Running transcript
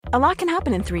A lot can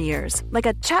happen in 3 years, like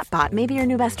a chatbot may be your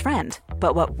new best friend.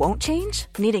 But what won't change?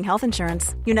 Needing health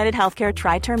insurance. United Healthcare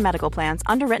Tri-Term Medical Plans,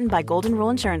 underwritten by Golden Rule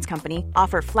Insurance Company,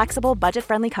 offer flexible,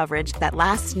 budget-friendly coverage that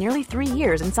lasts nearly 3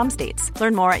 years in some states.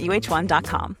 Learn more at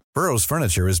uh1.com. Burrow's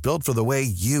furniture is built for the way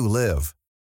you live.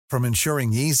 From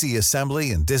ensuring easy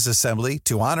assembly and disassembly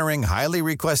to honoring highly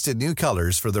requested new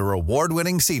colors for their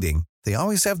award-winning seating, they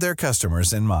always have their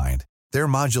customers in mind. Their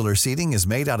modular seating is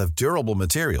made out of durable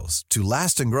materials to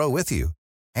last and grow with you.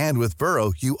 And with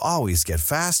Burrow, you always get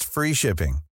fast, free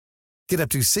shipping. Get up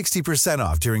to 60%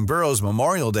 off during Burrow's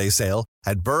Memorial Day sale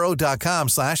at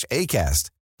burrow.com/ACAST.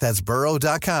 That's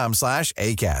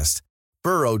burrow.com/ACAST.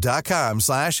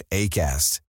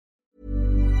 burrow.com/ACAST.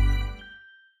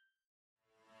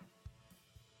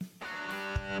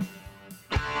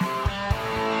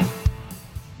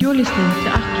 You're listening to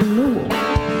Achtung, Millwall,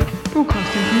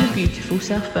 broadcasting from the beautiful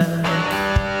South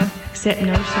Birmingham. Accept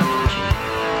no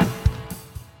substitute.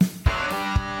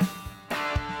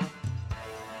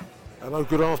 Hello,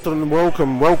 good afternoon,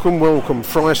 welcome,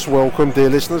 thrice welcome,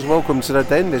 dear listeners. Welcome to the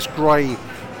Den this grey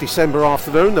December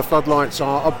afternoon. The floodlights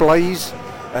are ablaze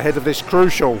ahead of this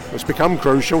it's become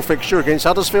crucial fixture against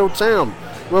Huddersfield Town.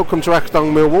 Welcome to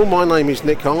Achtung Millwall. My name is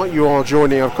Nick Hart. You are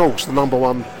joining, of course, the number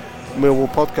one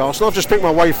Millwall podcast. And I've just picked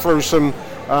my way through some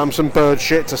bird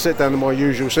shit to sit down in my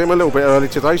usual seat. I'm a little bit early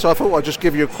today, so I thought I'd just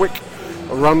give you a quick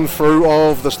run through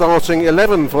of the starting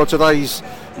 11 for today's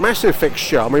massive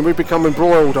fixture. I mean, we've become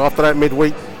embroiled after that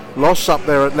midweek loss up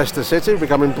there at Leicester City. We've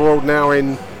become embroiled now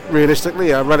in,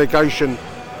 realistically, a relegation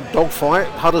dogfight.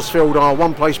 Huddersfield are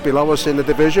one place below us in the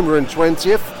division. We're in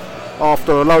 20th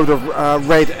after a load of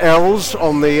red L's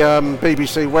on the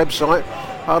BBC website.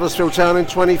 Huddersfield Town in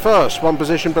 21st, one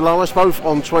position below us, both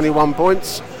on 21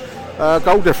 points.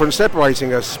 Goal difference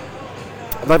separating us.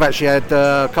 They've actually had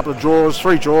a couple of draws,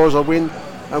 3 draws, a win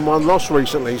and 1 loss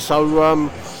recently.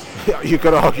 So you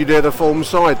could argue they're the form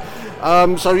side.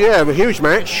 So yeah, a huge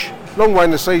match. Long way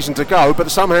in the season to go,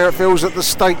 but somehow it feels that the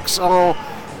stakes are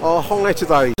high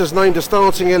today. Just named a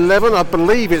starting 11. I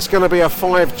believe it's going to be a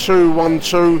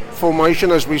 5-2-1-2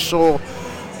 formation, as we saw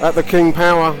at the King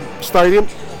Power Stadium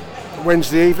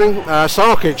Wednesday evening.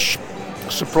 Sarkic,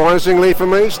 surprisingly for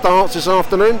me, starts this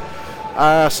afternoon.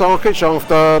 Sarkic,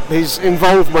 after his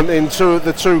involvement in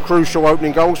the two crucial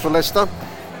opening goals for Leicester,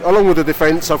 along with the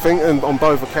defence, I think, and on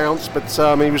both accounts, but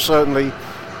he was certainly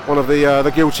one of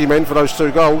the guilty men for those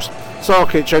 2 goals.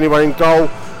 Sarkic, anyway, in goal.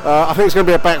 I think it's going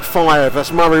to be a back 5.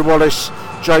 That's Murray Wallace,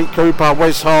 Jake Cooper,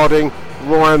 Wes Harding,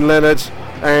 Ryan Leonard,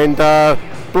 and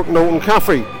Brooke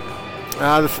Norton-Cuffy.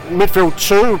 The midfield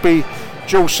 2 would be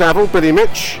Jill Saville, Billy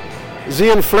Mitch.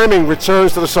 Zian Fleming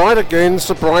returns to the side again,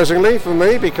 surprisingly for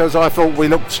me, because I thought we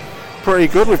looked pretty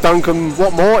good with Duncan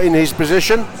Watmore in his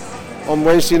position on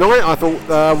Wednesday night. I thought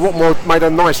Watmore made a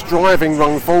nice driving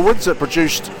run forwards that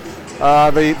produced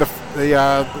the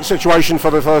situation for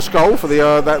the first goal, for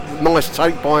that nice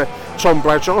take by Tom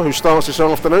Bradshaw, who starts this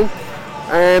afternoon,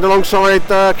 and alongside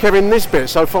Kevin Nisbet.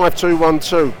 So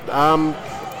 5-2-1-2.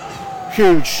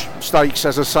 Huge stakes,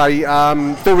 as I say.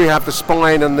 Do we have the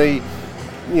spine and the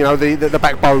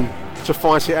backbone to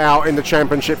fight it out in the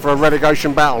Championship for a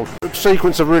relegation battle? A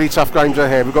sequence of really tough games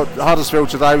ahead. We've got Huddersfield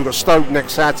today, we've got Stoke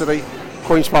next Saturday,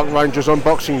 Queen's Park Rangers on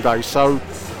Boxing Day. So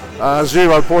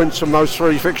 0 points from those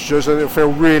 3 fixtures, and it'll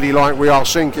feel really like we are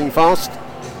sinking fast.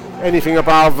 Anything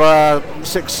above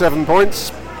 6-7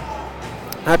 points,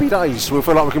 happy days. We'll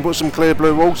feel like we can put some clear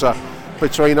blue water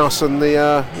between us and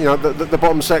the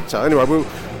bottom sector. Anyway,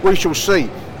 we shall see.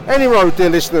 Anyway,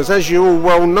 dear listeners, as you all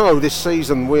well know, this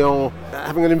season we are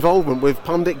having an involvement with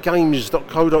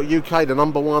punditgames.co.uk, the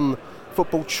number one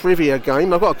football trivia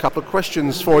game. I've got a couple of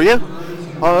questions for you.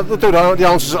 I'll do the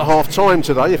answers at half time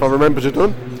today, if I remember to do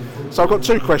them. So I've got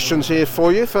 2 questions here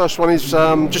for you. First one is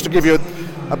just to give you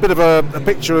a bit of a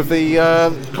picture of the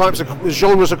types of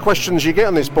genres of questions you get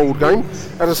on this board game.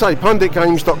 As I say,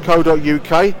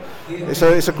 punditgames.co.uk.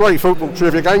 It's a great football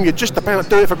trivia game. You just about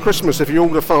do it for Christmas if you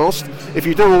order fast. If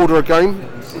you do order a game,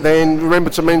 then remember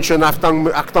to mention Achtung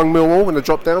Millwall in the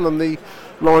drop down, and the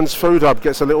Lions Food Hub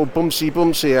gets a little bumsy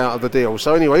out of the deal.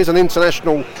 So anyway, it's an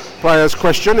international players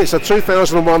question. It's a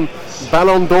 2001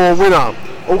 Ballon d'Or winner.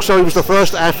 Also, he was the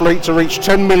first athlete to reach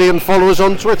 10 million followers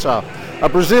on Twitter. A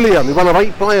Brazilian, one of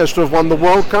 8 players to have won the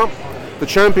World Cup, the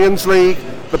Champions League,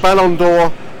 the Ballon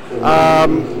d'Or,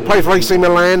 played for AC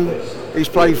Milan, he's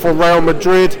played for Real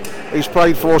Madrid, he's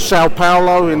played for Sao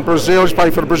Paulo in Brazil, he's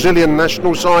played for the Brazilian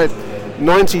national side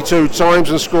 92 times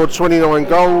and scored 29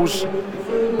 goals.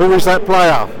 Who is that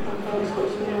player?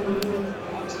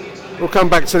 We'll come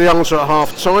back to the answer at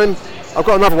half time. I've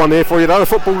got another one here for you though, a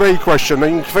Football League question. You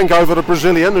can think over the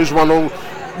Brazilian who's won all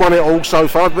won it all so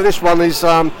far, but this one is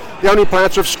the only player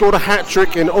to have scored a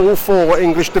hat-trick in all 4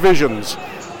 English divisions.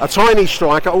 A tiny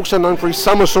striker, also known for his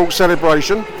somersault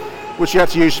celebration, which he had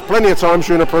to use plenty of times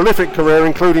during a prolific career,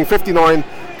 including 59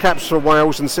 caps for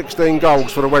Wales and 16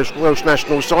 goals for the Welsh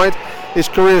national side. His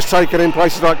career has taken in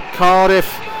places like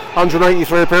Cardiff,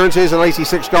 183 appearances and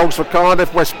 86 goals for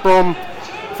Cardiff, West Brom,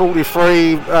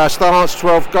 43 starts,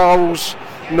 12 goals,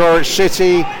 Norwich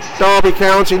City, Derby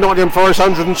County, Nottingham Forest,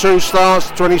 102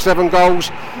 starts, 27 goals,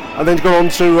 and then gone on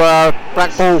to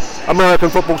Blackpool, American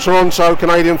football, Toronto,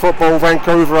 Canadian football,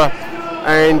 Vancouver,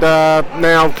 and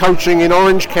now coaching in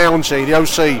Orange County, the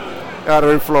OC, out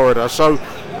there in Florida. So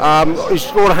he's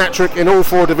scored a hat-trick in all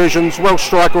 4 divisions, Welsh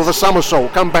striker with a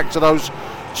somersault. Come back to those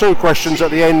 2 questions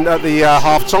at the end, at the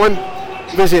half-time.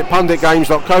 Visit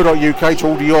punditgames.co.uk to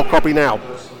order your copy now.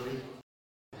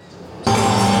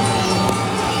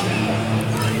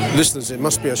 Listeners, it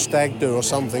must be a stag do or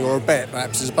something, or a bet.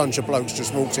 Perhaps there's a bunch of blokes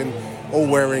just walked in, all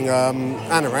wearing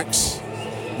anoraks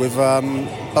with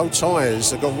bow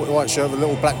ties. They've got a white shirt with a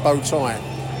little black bow tie,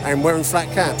 and wearing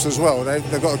flat caps as well.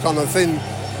 They've got a kind of thin,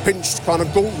 pinched kind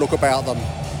of gaunt look about them.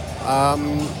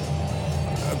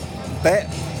 Bet,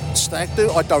 stag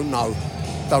do? I don't know.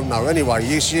 Anyway,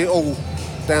 you see it all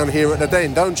down here at the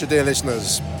Den, don't you, dear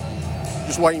listeners?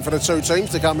 Just waiting for the 2 teams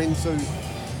to come into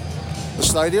the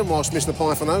stadium whilst Mr.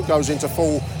 Python goes into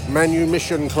full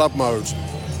manumission club mode.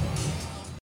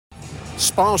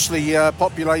 Sparsely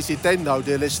populated Den, though,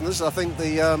 dear listeners. I think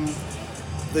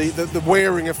the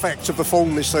wearing effect of the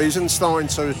form this season starting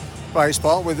to play its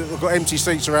part. We've got empty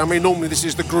seats around me. Normally this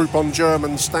is the group on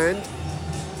German stand,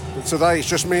 but today it's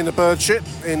just me and the bird shit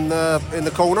in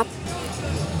the corner.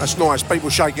 That's nice. People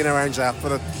shaking their hands out for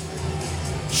the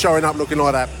showing up looking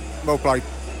like that. Well played,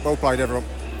 everyone.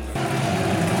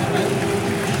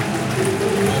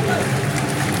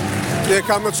 Here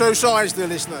come the 2 sides, dear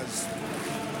listeners.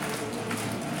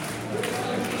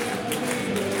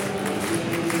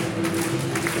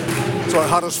 So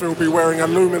Huddersfield will be wearing a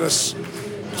luminous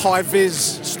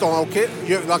high-vis style kit,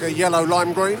 like a yellow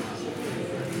lime green.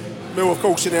 Mill, of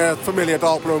course, in their familiar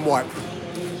dark blue and white.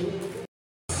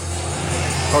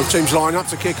 Both teams line up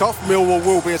to kick off. Millwall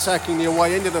will be attacking the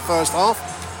away end in the first half.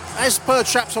 As per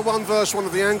chapter 1 verse 1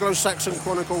 of the Anglo-Saxon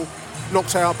Chronicle,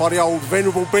 knocked out by the old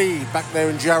Venerable Bede back there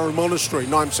in Jarrow Monastery,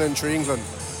 9th century England.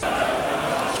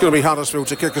 It's going to be Huddersfield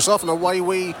to kick us off, and away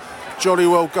we jolly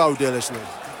well go, dear listeners.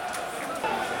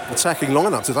 Attacking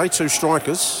lineup today, 2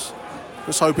 strikers.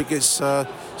 Let's hope it gets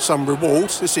some reward.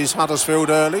 This is Huddersfield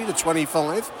early, the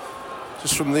 25.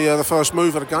 Just from the first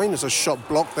move of the game, there's a shot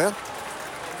blocked there.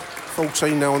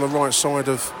 14 now on the right side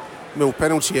of Mill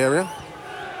penalty area.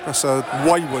 That's a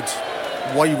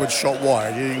wayward shot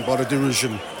wide, heading by the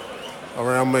derision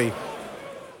around me.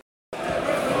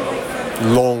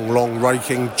 Long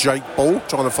raking Jake ball,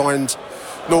 trying to find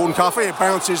Norton Cuffy. It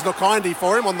bounces not kindly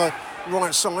for him on the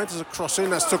right side. There's a cross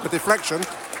in, that's took a deflection.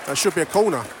 That should be a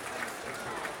corner.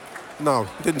 No,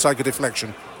 it didn't take a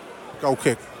deflection. Goal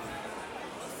kick.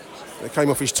 It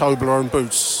came off his Toblerone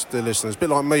boots, dear listeners. A bit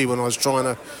like me when I was trying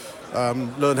to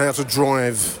learn how to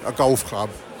drive a golf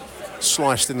club.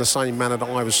 Sliced in the same manner that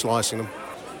I was slicing them,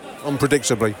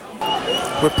 unpredictably.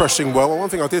 We're pressing well. One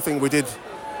thing I did think we did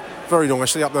very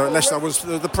nicely up there at Leicester was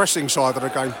the pressing side of the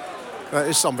game. That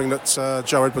is something that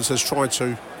Joe Edwards has tried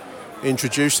to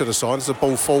introduce to the side. There's a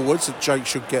ball forwards that Jake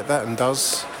should get that and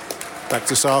does. Back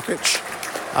to Sarkic.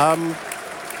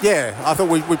 I thought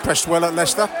we pressed well at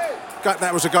Leicester.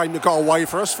 That was a game that got away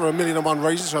for us for 1,000,001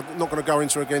 reasons. So I'm not going to go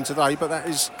into it again today, but that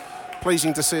is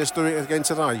pleasing to see us do it again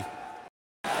today.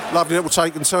 Lovely little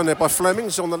take and turn there by Fleming.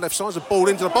 It's on the left side. There's a ball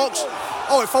into the box.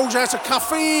 Oh, it falls out to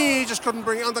Cuffy. He just couldn't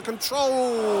bring it under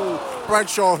control.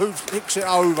 Bradshaw who hits it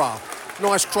over.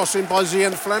 Nice crossing by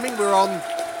Zian Fleming. We're on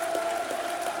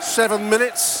 7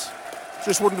 minutes.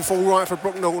 Just wouldn't fall right for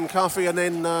Brook Norton Cuffy, and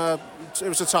then it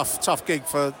was a tough gig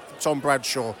for Tom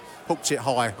Bradshaw. Hooked it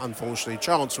high, unfortunately.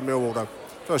 Chance for Millwall though.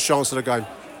 First chance of the game.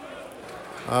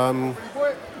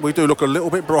 We do look a little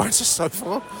bit brighter so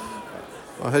far.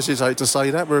 I hesitate to say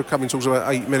that. We're coming towards about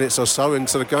 8 minutes or so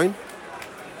into the game.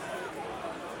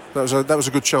 That was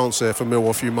a good chance there for Millwall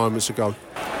a few moments ago.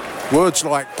 Words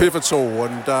like pivotal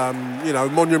and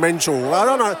monumental. I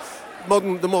don't know.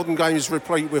 The modern game is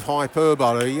replete with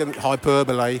hyperbole.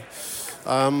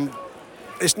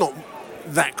 It's not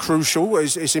that crucial.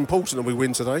 It's important that we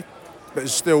win today, but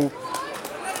it's still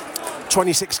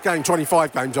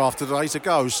 25 games after today to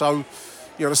go. So,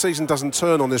 the season doesn't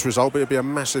turn on this result, but it'd be a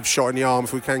massive shot in the arm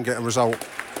if we can get a result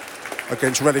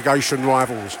against relegation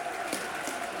rivals.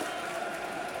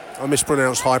 I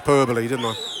mispronounced hyperbole, didn't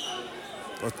I?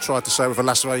 I tried to say it with a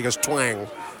Las Vegas twang.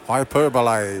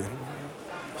 Hyperbole.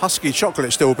 Husky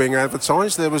chocolate still being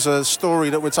advertised. There was a story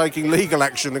that we're taking legal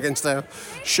action against our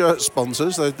shirt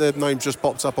sponsors. Their name just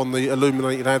popped up on the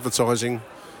illuminated advertising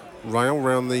rail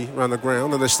around the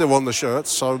ground, and they're still on the shirts,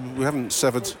 so we haven't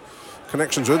severed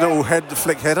connections with it. They're all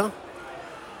flick header.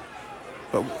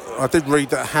 But I did read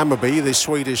that Hammarby, the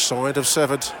Swedish side, have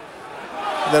severed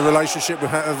their relationship with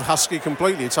Husky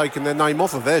completely, taken their name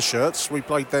off of their shirts. We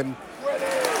played them.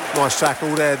 Nice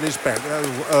tackle there, Nisbet.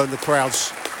 Earned the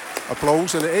crowd's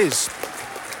applause, and it is.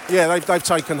 Yeah, they've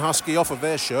taken Husky off of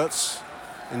their shirts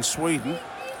in Sweden.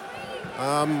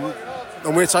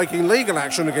 And we're taking legal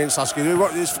action against Husky.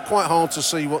 It's quite hard to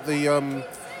see what the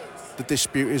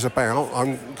dispute is about.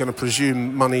 I'm going to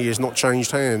presume money has not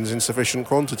changed hands in sufficient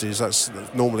quantities. That's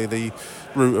normally the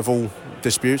root of all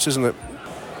disputes, isn't it?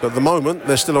 But at the moment,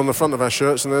 they're still on the front of our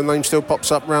shirts and their name still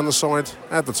pops up round the side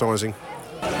advertising.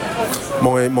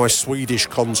 My Swedish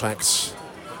contacts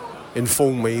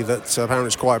inform me that apparently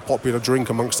it's quite a popular drink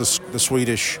amongst the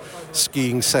Swedish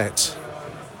skiing set.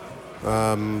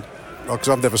 Because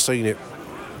I've never seen it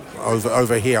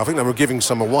over here. I think they were giving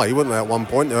some away, weren't they, at one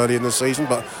point early in the season,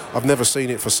 but I've never seen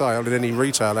it for sale in any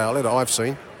retail outlet that I've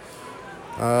seen.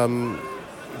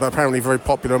 But apparently very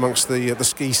popular amongst the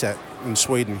ski set in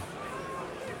Sweden.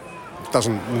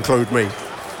 Doesn't include me.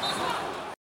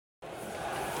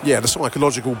 Yeah, the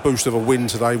psychological boost of a win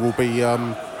today will be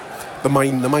the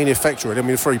main effect, really. I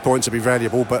mean, 3 points would be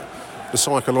valuable, but the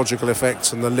psychological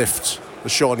effects and the lift, the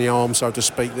shot in the arm, so to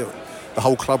speak, that the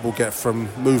whole club will get from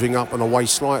moving up and away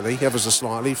slightly, ever so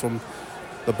slightly, from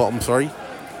the bottom three,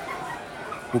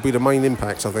 will be the main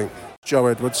impact, I think. Joe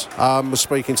Edwards was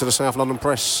speaking to the South London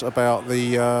Press about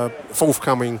the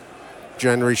forthcoming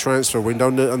January transfer window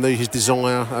and his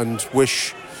desire and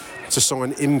wish to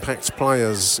sign impact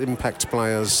players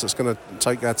that's going to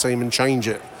take our team and change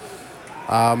it.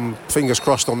 Fingers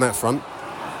crossed on that front.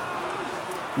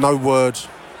 No word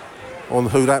on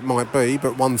who that might be,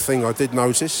 but one thing I did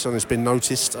notice, and it's been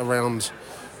noticed around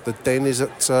the Den, is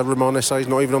that Romain Esse is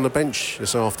not even on the bench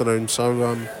this afternoon,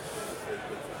 so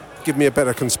give me a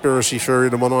better conspiracy theory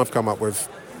than one I've come up with.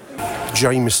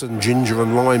 Jameson, ginger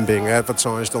and lime being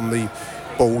advertised on the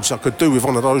boards. I could do with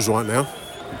one of those right now.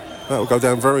 That will go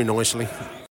down very nicely.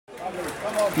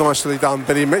 Nicely done,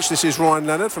 Billy Mitch. This is Ryan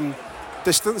Leonard from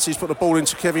distance. He's put the ball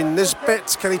into Kevin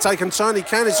Nisbet. Can he take and turn? He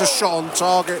can. It's a shot on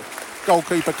target.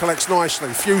 Goalkeeper collects nicely.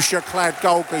 Fuchsia-clad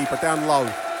goalkeeper down low.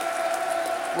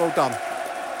 Well done.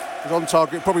 He's on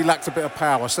target. Probably lacked a bit of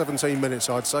power. 17 minutes,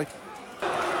 I'd say.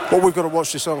 What we've got to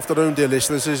watch this afternoon, dear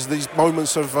listeners, is these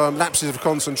moments of lapses of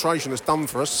concentration that's done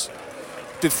for us.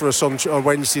 Did for us on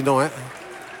Wednesday night.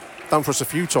 Done for us a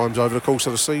few times over the course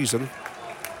of the season.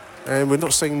 And we're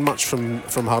not seeing much from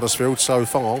Huddersfield so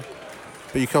far.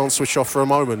 But you can't switch off for a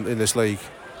moment in this league.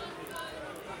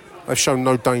 They've shown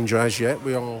no danger as yet.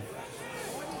 We are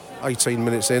 18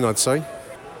 minutes in, I'd say.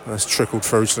 That's trickled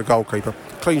through to the goalkeeper.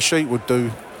 Clean sheet would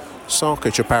do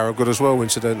Sarkic a power of good as well,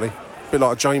 incidentally. A bit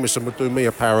like Jameson would do me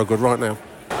a power of good right now.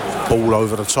 Ball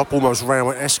over the top, almost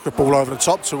Rauer-esque. Ball over the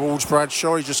top towards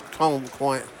Bradshaw. He just can't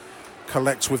quite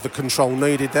collect with the control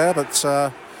needed there.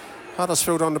 But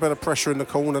Huddersfield under a bit of pressure in the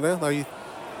corner there.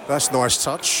 That's a nice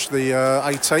touch. The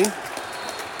 18.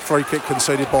 Free kick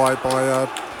conceded by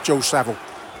George Saville.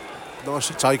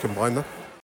 Nicely taken by him.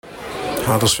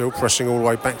 Huddersfield pressing all the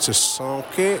way back to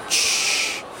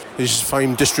Sarkic. His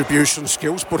famed distribution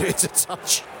skills put it into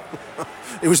touch.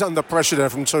 He was under pressure there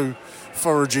from two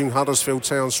foraging Huddersfield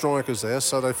Town strikers there,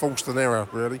 so they forced an error,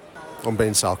 really. I'm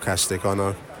being sarcastic, I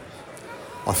know.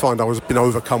 I find I've been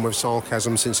overcome with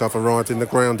sarcasm since I've arrived in the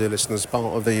ground, dear listeners.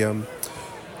 Part of the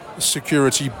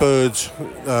security bird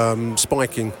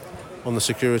spiking on the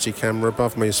security camera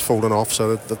above me has fallen off,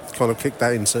 so they've kind of kicked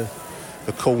that into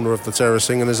the corner of the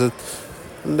terracing, and there's a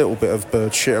little bit of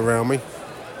bird shit around me.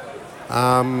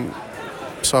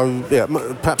 So, yeah,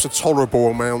 perhaps a tolerable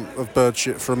amount of bird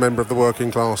shit for a member of the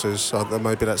working classes.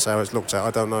 Maybe that's how it's looked at,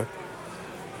 I don't know.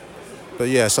 But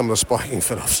yeah, some of the spiking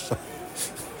fell off. So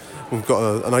we've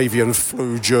got an avian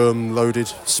flu germ-loaded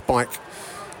spike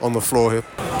on the floor here.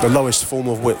 The lowest form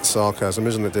of wit, sarcasm,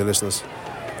 isn't it, dear listeners?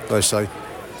 They say.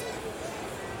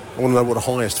 I want to know what the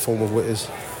highest form of wit is.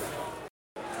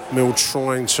 Mill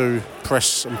trying to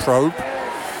press and probe.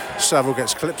 Saville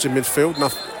gets clipped in midfield.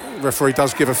 Referee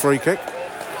does give a free kick.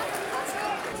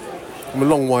 I'm a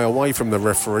long way away from the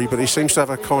referee, but he seems to have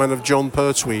a kind of John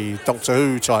Pertwee, Doctor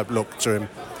Who type look to him.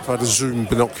 If I had a zoom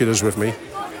binoculars with me,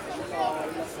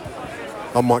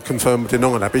 I might confirm or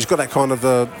deny that, but he's got that kind of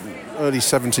early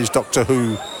 70s Doctor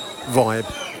Who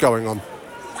vibe going on.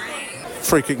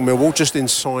 Free kick Millwall, just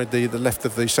inside the left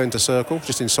of the centre circle,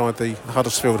 just inside the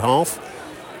Huddersfield half.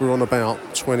 We're on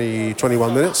about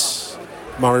 21 minutes.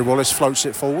 Murray Wallace floats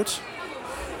it forward.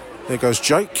 There goes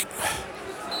Jake.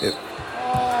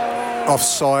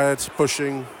 Offside,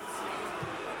 pushing,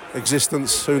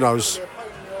 existence, who knows.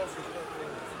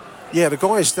 Yeah, the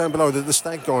guys down below, the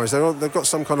Stag guys, they've got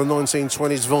some kind of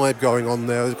 1920s vibe going on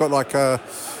there. They've got like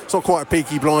it's not quite a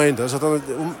Peaky Blinders. I don't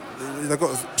know. They've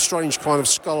got a strange kind of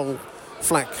skull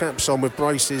flat caps on with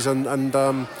braces and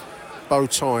bow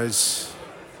ties.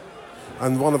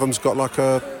 And one of them's got like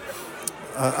a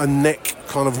neck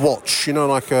kind of watch,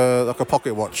 like a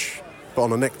pocket watch, but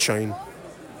on a neck chain.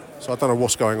 So I don't know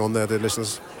what's going on there, dear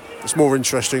listeners. It's more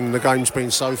interesting than the game's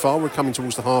been so far. We're coming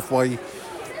towards the halfway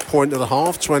point of the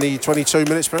half, 22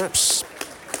 minutes perhaps.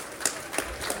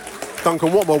 Duncan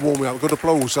Watmore warming up, good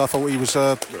applause. I thought he was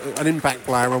an impact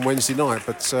player on Wednesday night,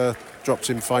 but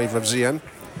dropped in favour of Zian,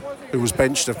 who was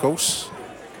benched, of course,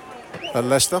 at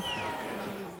Leicester.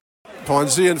 Behind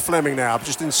Zian Fleming now,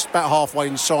 just about halfway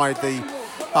inside the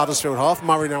Huddersfield half.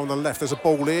 Murray now on the left, there's a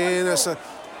ball in.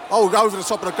 Over the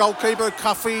top of the goalkeeper,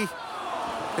 Cuffy.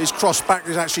 His cross back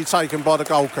is actually taken by the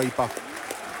goalkeeper.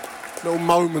 Little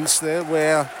moments there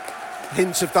where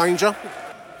hints of danger.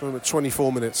 We're at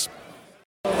 24 minutes.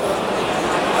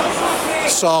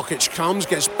 Sarkic comes,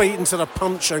 gets beaten to the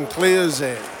punch and clears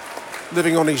it.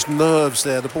 Living on his nerves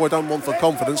there. The boy don't want the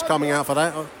confidence coming out for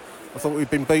that. I thought we'd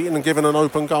been beaten and given an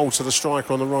open goal to the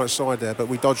striker on the right side there, but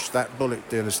we dodged that bullet,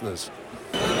 dear listeners.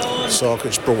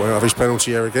 Sarkic brought out of his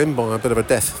penalty area again by a bit of a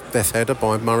death header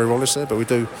by Murray Wallace there, but we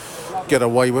do get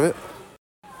away with it.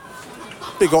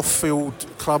 Big off-field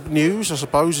club news, I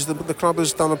suppose, is that the club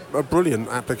has done a brilliant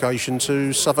application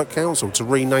to Southwark Council to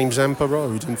rename Zampa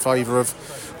Road in favour of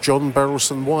John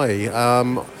Berylson Way.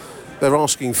 They're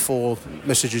asking for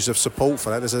messages of support for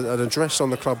that. There's an address on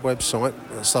the club website,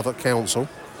 Southwark Council,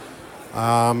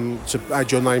 to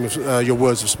add your name, your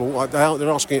words of support. They're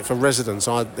asking it for residents.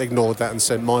 I ignored that and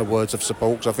sent my words of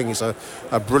support because I think it's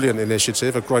a brilliant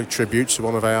initiative, a great tribute to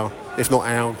one of our, if not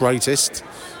our greatest,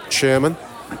 chairman.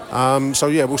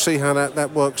 We'll see how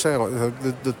that works out.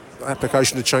 The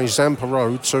application to change Zampa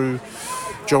Road to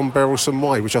John Berylson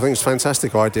Way, which I think is a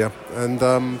fantastic idea, and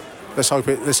let's hope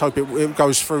it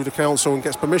goes through the council and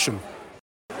gets permission.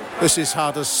 This is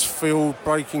Huddersfield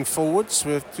breaking forwards.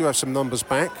 We do have some numbers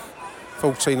back.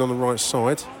 14 on the right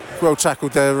side. Well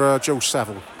tackled there, Jules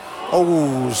Saville.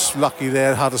 Lucky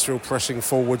there, Huddersfield pressing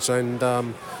forwards and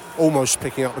almost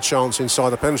picking up a chance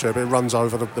inside the penalty area, but it runs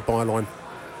over the byline.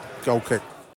 Goal kick.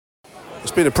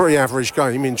 It's been a pretty average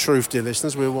game, in truth, dear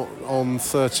listeners. We're on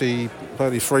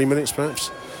 33 minutes, perhaps.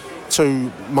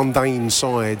 Two mundane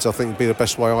sides, I think, would be the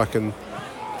best way I can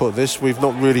put this. We've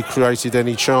not really created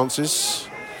any chances.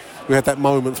 We had that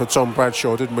moment for Tom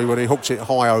Bradshaw, didn't we, when he hooked it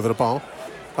high over the bar.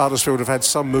 Huddersfield have had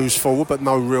some moves forward, but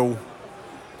no real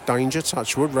danger.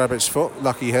 Touchwood, rabbit's foot,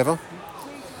 lucky heather.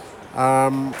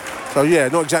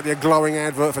 Not exactly a glowing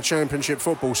advert for Championship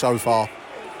football so far.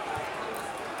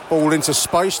 Ball into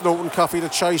space, Norton Cuffy to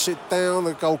chase it down.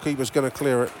 The goalkeeper's going to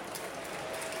clear it.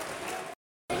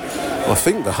 I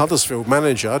think the Huddersfield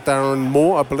manager, Darren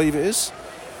Moore, I believe it is,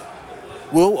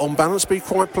 will, on balance, be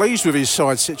quite pleased with his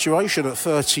side situation at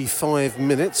 35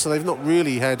 minutes. So they've not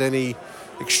really had any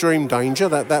extreme danger.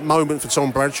 That moment for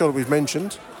Tom Bradshaw that we've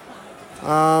mentioned.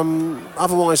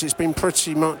 Otherwise, it's been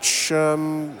pretty much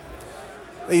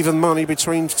even money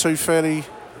between two fairly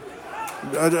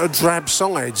drab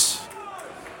sides.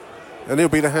 And he'll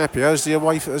be the happier as the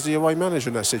away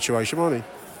manager in that situation, won't he?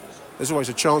 There's always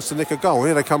a chance to nick a goal.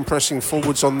 Here they come pressing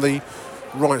forwards on the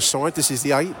right side. This is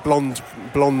the 8, blonde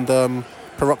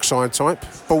peroxide type.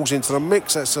 Balls into the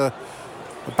mix. That's a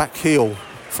back heel,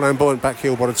 flamboyant back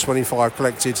heel by the 25,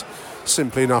 collected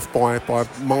simply enough by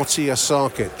Martia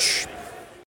Sarkic.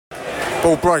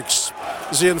 Ball breaks.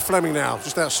 Zian Fleming now,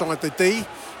 just outside the D.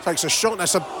 Takes a shot.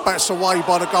 That's away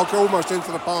by the goalkeeper, almost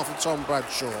into the path of Tom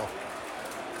Bradshaw.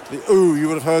 You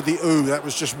would have heard the ooh. That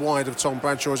was just wide of Tom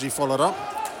Bradshaw as he followed up.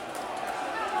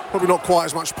 Probably not quite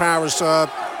as much power as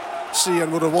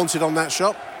Cian would have wanted on that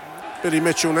shot. Billy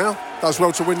Mitchell now does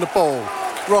well to win the ball.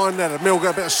 Ryan Leonard, Mill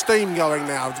got a bit of steam going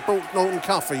now. Norton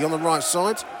Cuffy on the right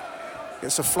side.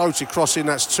 Gets a floaty cross in,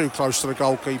 that's too close to the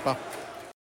goalkeeper.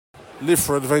 Live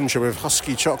for adventure with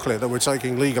Husky Chocolate that we're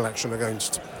taking legal action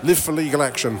against. Live for legal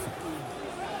action.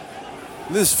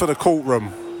 Live for the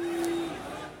courtroom.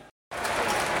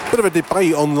 Bit of a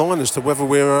debate online as to whether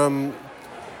we're...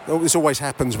 this always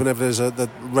happens whenever there's the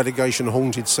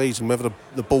relegation-haunted season, whether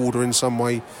the board are in some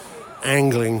way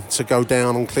angling to go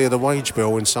down and clear the wage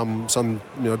bill in some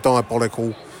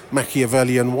diabolical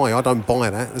Machiavellian way. I don't buy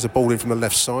that. There's a ball in from the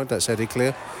left side, that's headed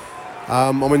clear.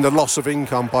 The loss of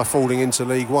income by falling into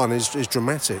League One is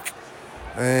dramatic.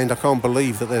 And I can't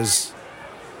believe that there's,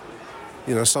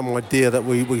 some idea that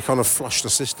we kind of flush the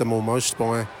system almost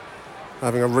by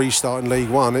having a restart in League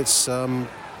One. It's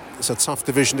a tough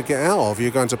division to get out of.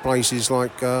 You're going to places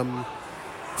like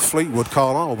Fleetwood,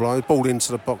 Carlisle, ball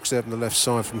into the box there from the left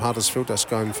side from Huddersfield. That's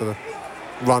going for the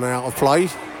run out of play.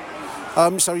 I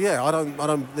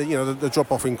don't. The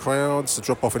drop off in crowds, the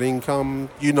drop off in income,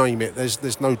 you name it.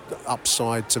 There's no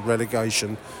upside to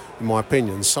relegation, in my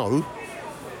opinion. So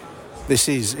this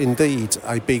is indeed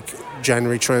a big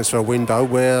January transfer window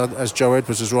where, as Joe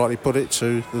Edwards has rightly put it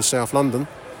to the South London,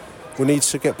 we need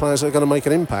to get players that are going to make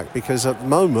an impact, because at the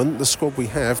moment the squad we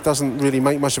have doesn't really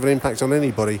make much of an impact on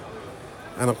anybody.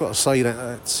 And I've got to say that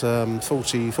at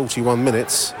 41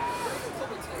 minutes,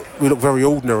 we look very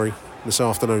ordinary this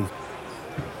afternoon.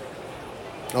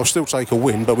 I'll still take a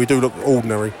win, but we do look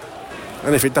ordinary.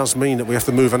 And if it does mean that we have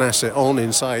to move an asset on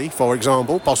in, say, for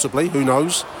example, possibly, who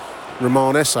knows,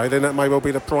 Roman Esse, then that may well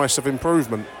be the price of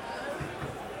improvement.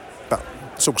 But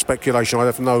it's all speculation. I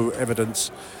have no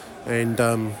evidence and,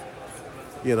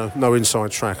 no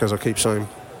inside track, as I keep saying.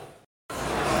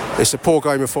 It's a poor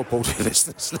game of football, dear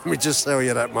listeners. Let me just tell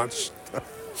you that much.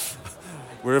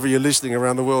 Wherever you're listening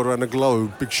around the world, around the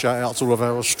globe, big shout out to all of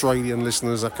our Australian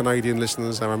listeners, our Canadian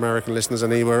listeners, our American listeners,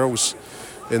 and anywhere else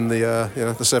in the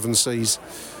seven seas.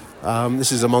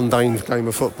 This is a mundane game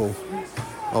of football.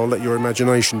 I'll let your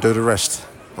imagination do the rest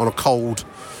on a cold,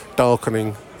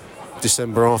 darkening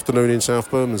December afternoon in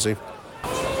South Bermondsey.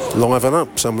 Liven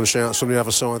up, someone shouts from the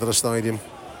other side of the stadium.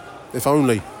 If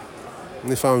only.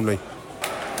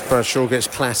 Bradshaw gets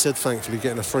clattered, thankfully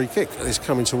getting a free kick. It's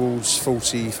coming towards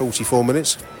 44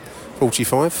 minutes,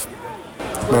 45.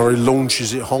 Murray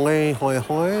launches it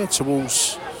high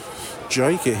towards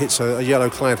Jake. It hits a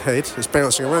yellow-clad head. It's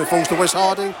bouncing around. It falls to Wes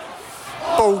Harding.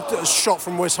 Ball shot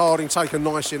from Wes Harding, taken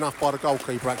nicely enough by the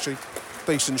goalkeeper, actually.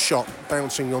 Decent shot,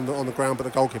 bouncing on the ground, but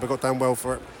the goalkeeper got down well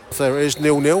for it. There it is,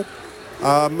 0-0.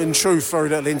 In truth, very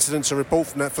little incident to report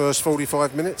from that first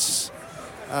 45 minutes.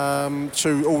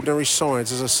 Two ordinary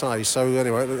sides, as I say. So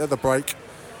anyway, at the break,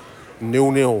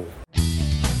 0-0.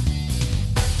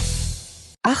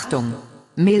 Achtung,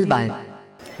 Millwall.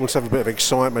 Let's have a bit of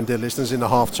excitement, dear listeners, in the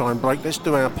half-time break. Let's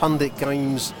do our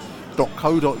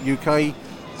punditgames.co.uk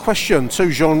question.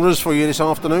 Two genres for you this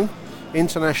afternoon: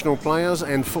 international players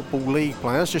and Football League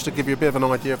players, just to give you a bit of an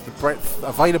idea of the breadth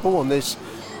available on this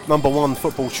number one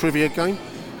football trivia game.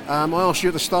 I asked you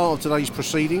at the start of today's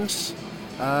proceedings,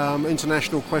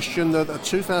 international question, the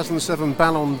 2007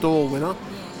 Ballon d'Or winner,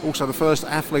 also the first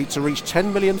athlete to reach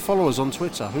 10 million followers on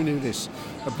Twitter. Who knew this?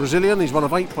 A Brazilian. He's one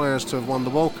of 8 players to have won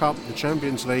the World Cup, the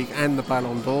Champions League and the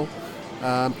Ballon d'Or.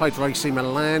 Played for AC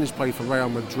Milan, he's played for Real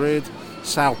Madrid,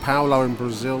 Sao Paulo in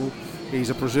Brazil.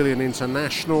 He's a Brazilian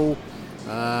international.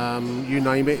 You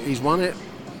name it, he's won it.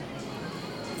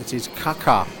 It is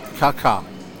Kaká.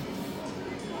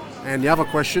 And the other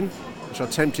question, which I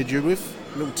tempted you with,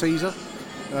 a little teaser,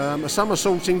 a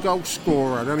somersaulting goal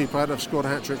scorer, the only player to have scored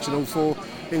hat-tricks in all 4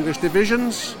 English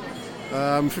divisions.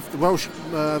 50 Welsh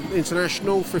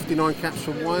international, 59 caps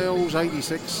for Wales,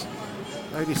 86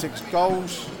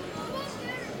 goals.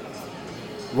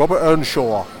 Robert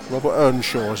Earnshaw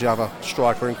is the other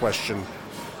striker in question.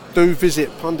 Do visit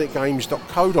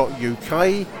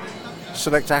punditgames.co.uk,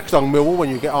 select Achtung Millwall when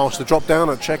you get asked to drop down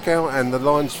at checkout, and the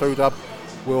Lions Food Hub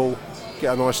will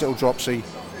get a nice little dropsy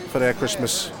for their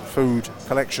Christmas food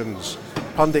collections.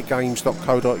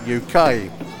 punditgames.co.uk.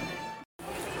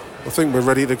 I think we're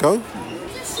ready to go.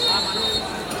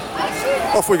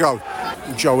 Off we go.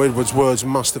 Joe Edwards' words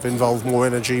must have involved more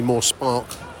energy, more spark,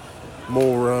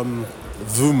 more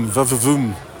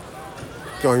vroom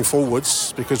going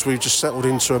forwards, because we've just settled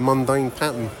into a mundane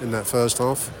pattern in that first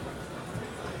half.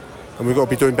 And we've got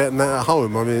to be doing better than that at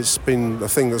home. I mean, it's been a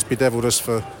thing that's bedevilled us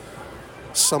for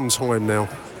some time now.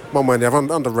 One way or the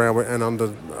other, under Rowett and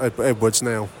under Edwards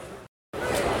now.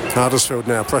 Huddersfield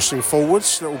now pressing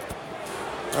forwards, little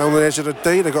on the edge of the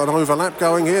D. They've got an overlap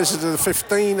going here. This is the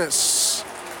 15. That's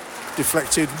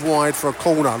deflected wide for a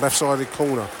corner, left-sided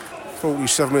corner.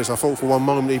 47 minutes. I thought for one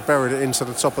moment he buried it into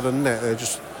the top of the net. They're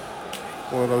just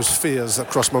one of those fears that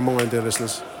crossed my mind, dear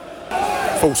listeners.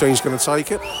 14's going to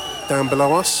take it down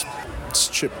below us. It's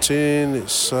chipped in.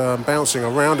 It's bouncing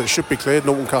around. It should be cleared.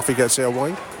 Norton Cuffy gets it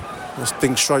away. Let's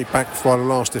dink straight back by the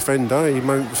last defender.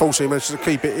 14 managed to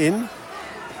keep it in.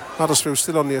 Huddersfield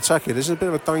still on the attack here. There's a bit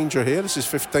of a danger here. This is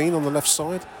 15 on the left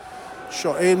side.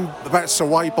 Shot in. The bat's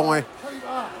away by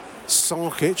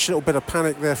Sarkic. A little bit of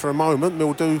panic there for a moment.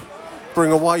 Mill do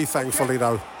bring away, thankfully,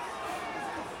 though.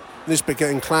 This bit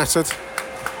getting clattered.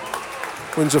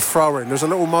 Wins a throw-in. There's a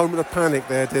little moment of panic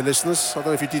there, dear listeners. I don't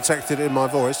know if you detected it in my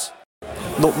voice.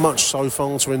 Not much so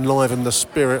far to enliven the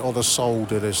spirit or the soul,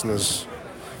 dear listeners.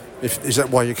 Is that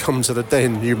why you come to the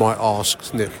Den, you might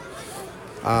ask, Nick?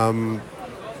 I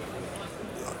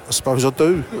suppose I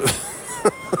do.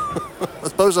 I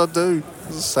suppose I do.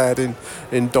 It's a sad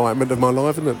indictment of my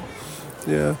life, isn't it?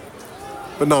 Yeah.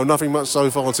 But no, nothing much so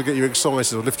far to get you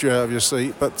excited or lift you out of your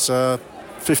seat. But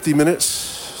 50 minutes,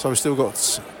 so we've still got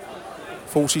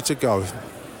 40 to go.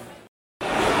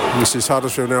 And this is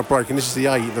Huddersfield now breaking. This is the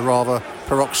 8, the rather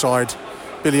peroxide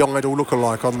Billy Idol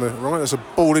lookalike on the right. There's a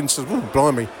ball into... Oh,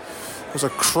 blimey. There's a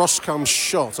cross-come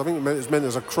shot. I think it was meant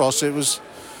as a cross. It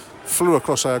flew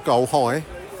across our goal high.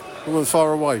 It went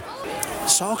far away.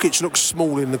 Sarkic looks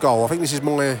small in the goal. I think this is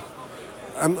my...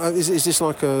 is this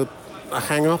like a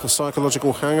hang-up, a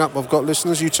psychological hang-up I've got,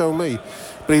 listeners? You tell me.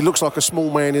 But he looks like a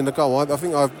small man in the goal. I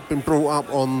think I've been brought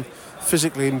up on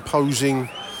physically imposing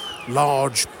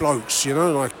large blokes, you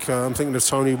know, like I'm thinking of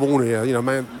Tony Warner here, you know,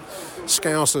 man,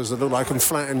 scousers that look like can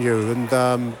flatten you,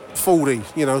 and Fordy,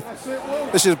 you know.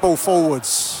 This is ball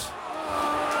forwards.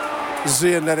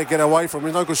 Zian let it get away from him.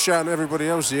 There's no good shouting at everybody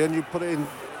else here, and you put it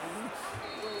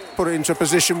into a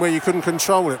position where you couldn't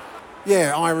control it.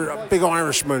 Yeah, big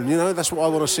Irishman, you know, that's what I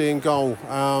want to see in goal.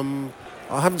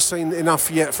 I haven't seen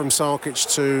enough yet from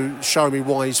Sarkic to show me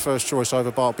why he's first choice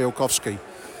over Bart Bielkowski.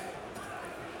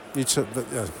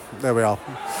 There we are.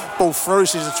 Ball through,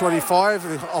 this is a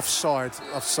 25, offside.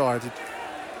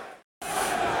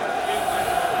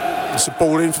 It's a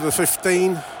ball in for the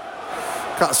 15,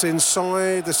 cuts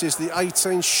inside, this is the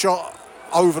 18, shot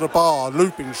over the bar,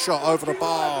 looping shot over the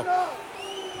bar.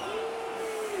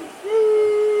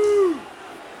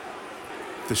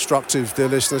 Destructive, dear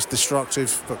listeners,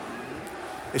 destructive, but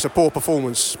it's a poor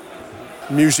performance.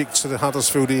 Music to the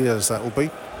Huddersfield ears, that will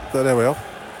be, but there we are.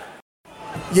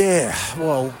 Yeah,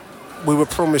 well, we were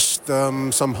promised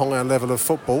some higher level of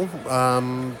football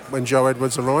when Joe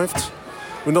Edwards arrived.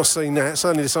 We're not seeing that,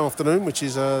 certainly this afternoon, which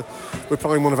is we're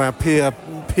playing one of our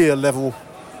peer level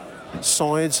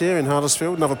sides here in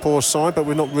Huddersfield, another poor side, but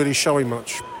we're not really showing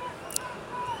much.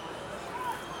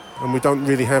 And we don't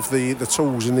really have the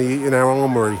tools in our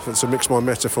armoury, to mix my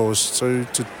metaphors, to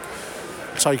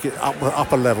take it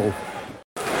up a level.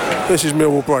 This is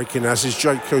Millwall breaking, as is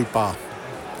Jake Cooper.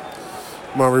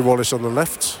 Murray Wallace on the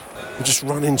left. We just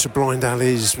run into blind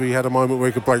alleys. We had a moment where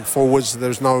we could break forwards.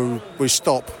 We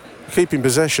stop. Keeping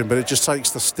possession, but it just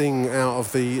takes the sting out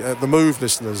of the move,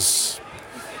 listeners.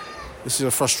 This is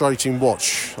a frustrating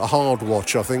watch, a hard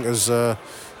watch, I think, as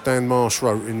Dan Marsh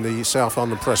wrote in the South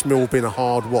London Press. Millwall been a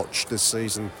hard watch this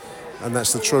season, and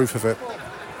that's the truth of it.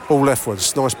 Ball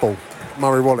leftwards, nice ball.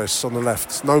 Murray Wallace on the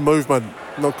left. No movement,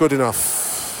 not good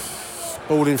enough.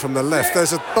 Ball in from the left.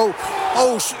 There's a ball.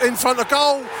 Oh, in front of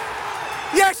goal.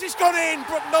 Yes, it's gone in.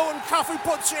 Brooke Norton-Cuffy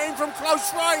puts it in from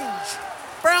close range.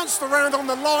 Bounced around on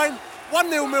the line.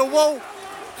 1-0 Millwall.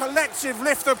 Collective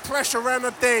lift of pressure around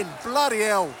the Den. Bloody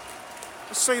hell.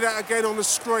 Let's see that again on the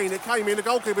screen. It came in. The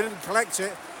goalkeeper didn't collect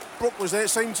it. Brooke was there. It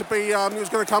seemed to be it was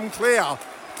going to come clear.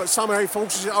 But somehow he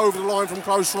forces it over the line from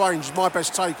close range. Is my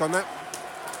best take on that.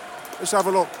 Let's have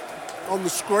a look on the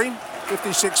screen.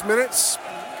 56 minutes.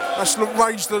 Let's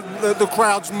raise the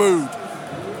crowd's mood.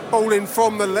 Ball in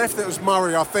from the left. It was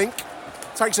Murray, I think.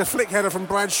 Takes a flick header from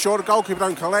Bradshaw. The goalkeeper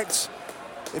don't collect.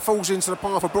 It falls into the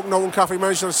path of Brooke Norton-Cuffy.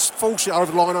 Managed to force it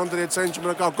over the line under the attention of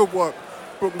the goal. Good work,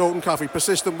 Brooke Norton-Cuffy.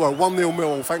 Persistent work. 1-0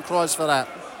 Millwall. Thank Christ for that.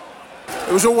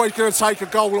 It was always going to take a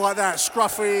goal like that.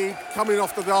 Scruffy, coming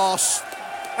off the glass.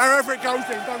 However it goes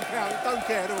in, don't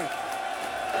care, do we?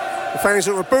 The fans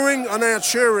that were booing are now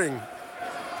cheering.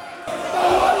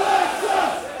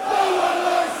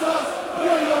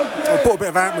 I'll put a bit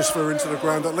of atmosphere into the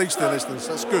ground at least, dear listeners.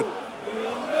 That's good.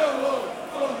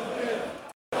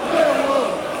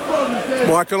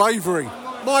 Michael Avery.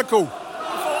 Michael.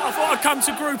 I thought I'd come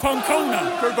to Group on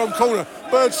Corner. Group on Corner.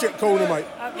 Bird shit corner, mate.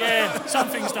 Yeah, some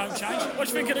things don't change. What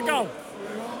do you think of the goal?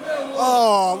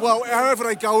 Oh, well, however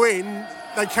they go in,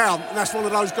 they count. And that's one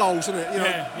of those goals, isn't it? You know,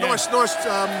 yeah. Nice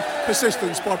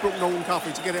persistence by Brooke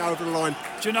Norton-Cuffy to get it over the line.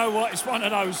 Do you know what? It's one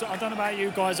of those, I don't know about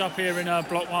you guys up here in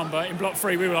Block 1, but in Block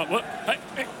 3 we were like, what? I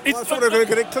thought they were going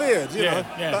to get it cleared, you know.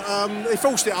 Yeah. But they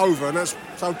forced it over, and that's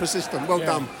so persistent. Well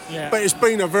done. Yeah. But it's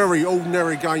been a very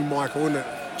ordinary game, Michael, isn't it?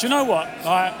 Do you know what?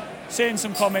 Like, seeing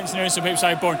some comments and hearing some people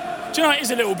say boring. Do you know, it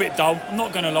is a little bit dull, I'm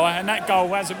not going to lie, and that goal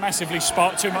hasn't massively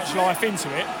sparked too much life into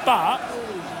it, but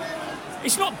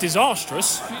it's not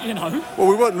disastrous, you know. Well,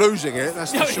 we weren't losing it,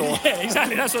 that's for sure. Yeah,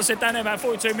 exactly. That's what I said down there about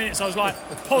 42 minutes. I was like,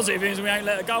 positive is we ain't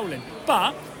let a goal in.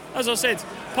 But, as I said,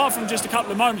 apart from just a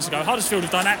couple of moments ago, Huddersfield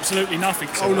have done absolutely nothing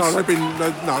to us.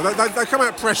 They come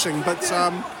out pressing, but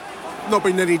not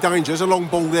been any danger. There's a long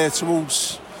ball there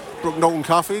towards Brook Norton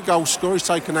Cuffey, goal scorer, he's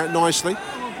taken that nicely.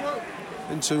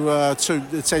 Into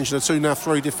the attention of 2 now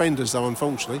 3 defenders though,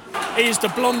 unfortunately. He is the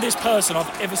blondest person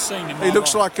I've ever seen in my life. He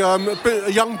looks like a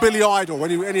young Billy Idol.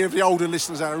 Any of the older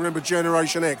listeners out remember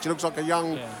Generation X, he looks like a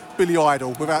young Billy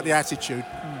Idol without the attitude.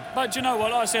 But do you know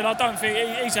what, like I said, I don't think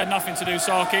he's had nothing to do with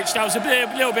Sarkic. That was a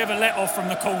little bit of a let-off from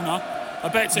the corner. I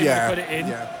bet team would put it in.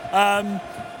 Yeah.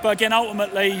 But again,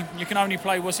 ultimately, you can only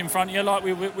play what's in front of you. Like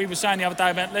we were saying the other day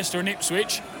about Leicester and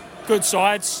Ipswich. Good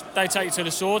sides, they take you to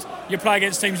the sword. You play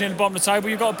against teams in the bottom of the table,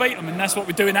 you've got to beat them, and that's what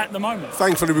we're doing at the moment.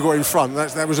 Thankfully, we got in front.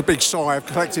 That was a big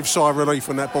collective sigh of relief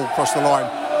when that ball crossed the line.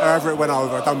 However it went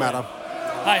over, it don't matter.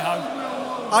 Hey-ho.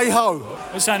 Hey-ho.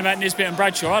 I was saying about Nisbet and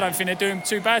Bradshaw, I don't think they're doing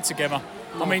too bad together.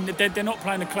 I mean, they're not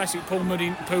playing the classic Paul Moody,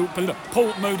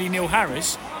 Neil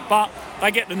Harris, but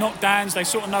they get the knockdowns, they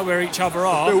sort of know where each other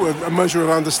are. A measure of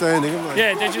understanding, haven't they?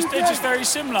 Yeah, they're just very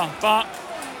similar, but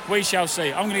we shall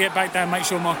see. I'm going to get back down and make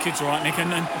sure my kids are right, Nick,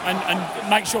 and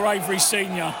make sure Avery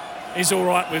Senior is all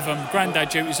right with them, granddad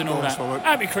duties and all that. Right.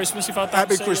 Happy Christmas if I don't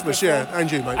Happy see Christmas, you yeah,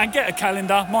 and you, mate. And get a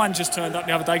calendar. Mine just turned up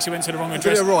the other day because it went to the wrong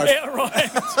address. Did it arrive? It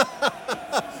arrived.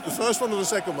 The first one or the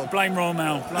second one? Blame Royal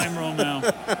Mail.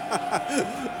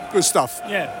 Good stuff.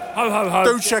 Yeah. Ho, ho, ho.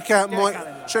 Do check out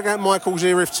Michael's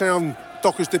Erith Town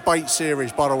Dockers Debate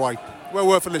series, by the way. Well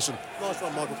worth a listen. Nice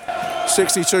one, Michael.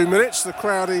 62 minutes. The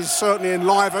crowd is certainly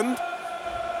enlivened.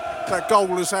 That goal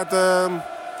has had a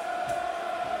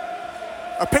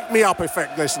pick-me-up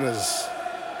effect, listeners.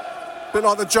 A bit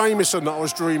like the Jameson that I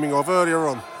was dreaming of earlier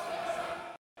on.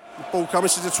 The ball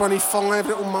comes to the 25,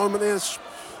 little moment there.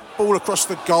 Ball across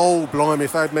the goal. Blimey,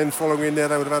 if they had men following in there,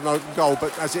 they would have had an open goal.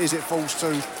 But as it is, it falls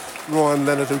to Ryan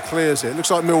Leonard, who clears it.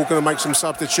 Looks like Mill going to make some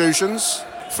substitutions.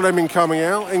 Fleming coming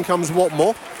out. In comes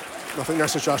Watmore. I think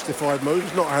that's a justified move.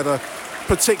 He's not had a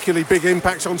particularly big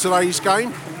impact on today's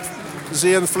game.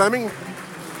 Zian Fleming,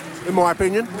 in my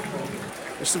opinion.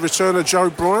 It's the return of Joe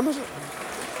Bryan, is it?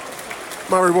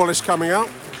 Murray Wallace coming out.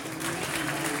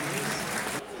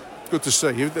 Good to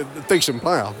see. A decent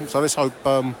player. So let's hope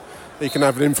he can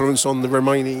have an influence on the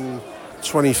remaining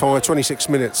 26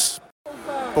 minutes.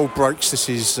 Ball breaks. This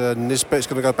is Nisbet. It's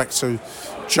going to go back to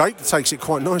Jake. Takes it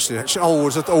quite nicely, actually. Oh,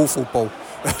 it's an awful ball.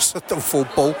 It's an awful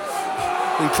ball.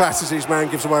 He classes his man,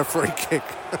 gives away a free kick.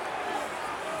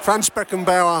 Franz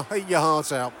Beckenbauer, eat your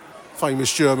heart out.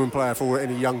 Famous German player for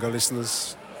any younger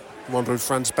listeners. I wonder who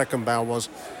Franz Beckenbauer was.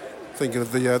 Thinking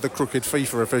of the crooked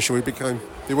FIFA official he became.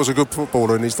 He was a good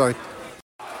footballer in his day.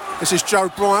 This is Joe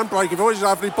Bryan breaking voice.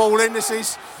 Lovely ball in. This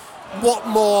is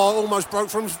Watmore, almost broke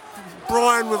from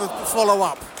Bryan with a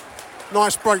follow-up.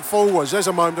 Nice break forwards. There's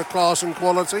a moment of class and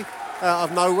quality out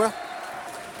of nowhere.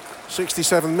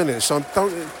 67 minutes. I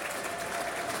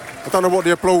don't know what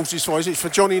the applause is for. Is it for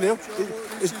Johnny Neal?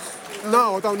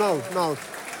 No, I don't know. No.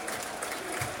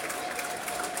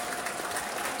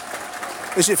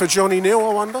 Is it for Johnny Neal,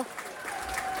 I wonder?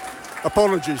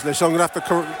 Apologies, Liz. I'm going to have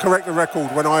to correct the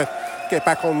record when I get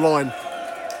back online.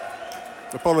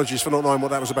 Apologies for not knowing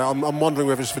what that was about. I'm wondering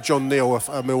whether it's for John Neal, a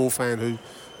Millwall fan who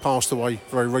passed away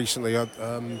very recently. I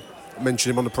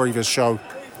mentioned him on the previous show.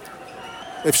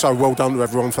 If so, well done to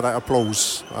everyone for that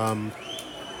applause.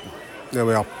 There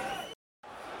we are.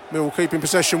 Millwall keeping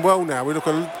possession well now. We look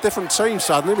at a different team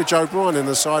suddenly with Joe Bryan in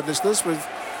the side, listeners. We've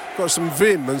got some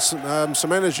vim and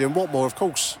some energy, and Watmore, of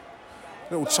course.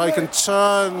 Little take and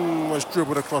turn was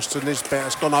dribbled across to Nisbet.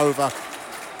 It's gone over.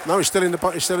 No, it's still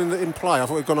in play. I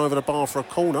thought it'd gone over the bar for a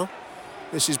corner.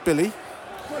 This is Billy.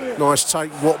 Nice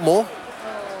take, Watmore.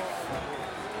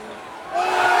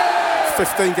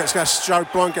 15 gets Joe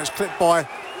Bryan gets clipped by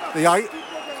the 8.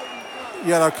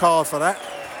 Yellow card for that.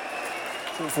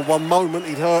 Thought for one moment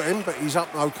he'd hurt him, but he's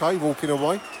up okay, walking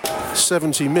away.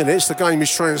 70 minutes. The game is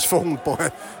transformed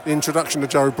by the introduction of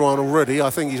Joe Bryan already. I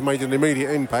think he's made an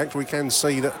immediate impact. We can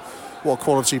see that what a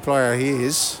quality player he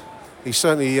is. He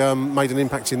certainly made an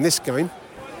impact in this game.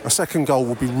 A second goal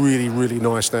would be really, really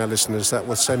nice now, listeners. That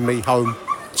would send me home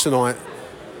tonight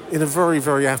in a very,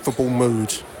 very affable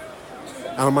mood.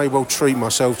 And I may well treat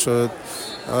myself to...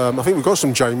 I think we've got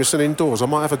some Jameson indoors. I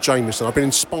might have a Jameson. I've been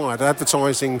inspired.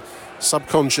 Advertising,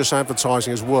 subconscious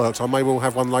advertising has worked. I may well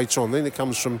have one later on. Then it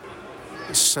comes from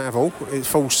Saville. It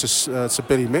falls to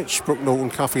Billy Mitch. Brook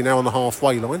Norton Cuffey now on the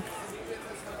halfway line.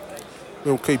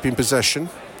 We'll keep in possession.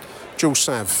 Jules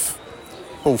Sav.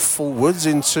 Ball forwards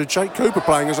into Jake Cooper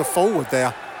playing as a forward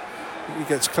there. He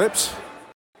gets clipped.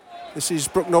 This is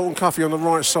Brook Norton Cuffey on the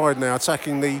right side now,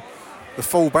 attacking the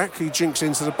fullback. He jinks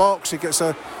into the box. He gets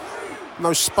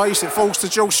no space. It falls to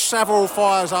Jules Saville.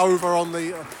 Fires over on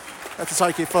the... had to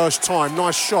take it first time.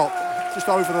 Nice shot. Just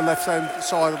over the left-hand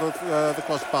side of the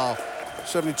crossbar.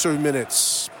 72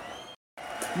 minutes.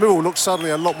 Millwall looks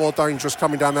suddenly a lot more dangerous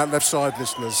coming down that left side,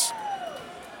 listeners.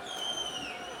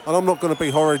 And I'm not going to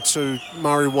be horrid to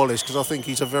Murray Wallace because I think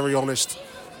he's a very honest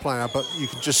player, but you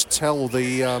can just tell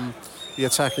the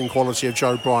attacking quality of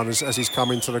Joe Bryan as he's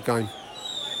come into the game.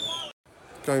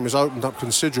 The game has opened up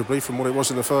considerably from what it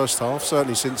was in the first half,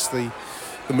 certainly since the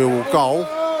Millwall goal.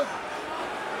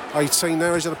 18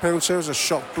 now, is it a penalty? There's a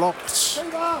shot blocked.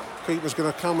 Keeper's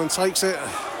going to come and takes it.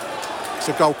 It's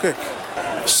a goal kick.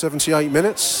 78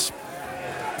 minutes.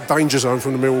 Danger zone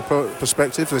from the Millwall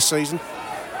perspective this season.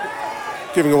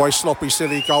 Giving away sloppy,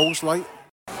 silly goals late.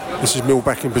 This is Mill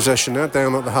back in possession now,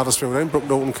 down at the Huddersfield end. Brooke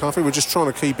Norton-Cuffy. We're just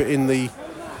trying to keep it on the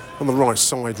right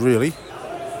side, really.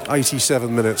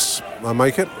 87 minutes. I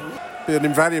make it. Be an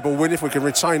invaluable win if we can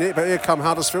retain it. But here come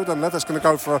Huddersfield on left. That's going to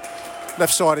go for a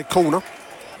left-sided corner.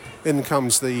 In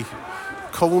comes the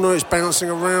corner. It's bouncing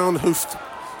around. Hoofed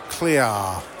clear.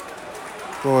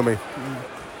 Blimey.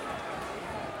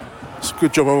 It's a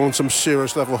good job I'm on some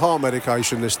serious level heart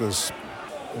medication, listeners.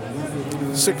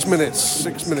 6 minutes.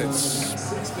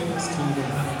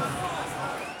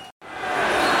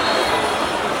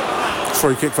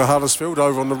 Free kick for Huddersfield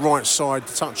over on the right side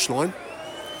touchline,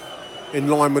 in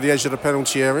line with the edge of the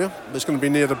penalty area. It's going to be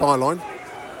near the byline.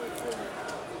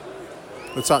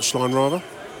 The touchline, rather.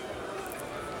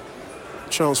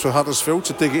 Chance for Huddersfield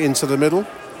to dig it into the middle.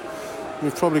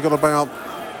 We've probably got about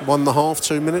 1.5,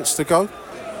 2 minutes to go.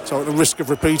 So at the risk of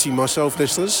repeating myself,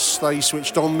 listeners, stay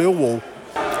switched on Millwall.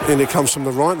 In it comes from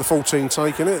the right, the 14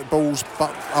 taking it. Ball's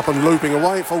up and looping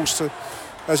away. It falls to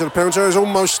as a penalty. It's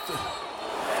almost...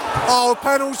 Oh,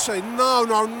 penalty. No.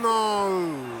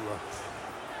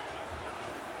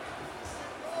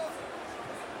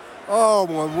 Oh,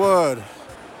 my word.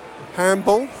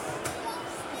 Handball.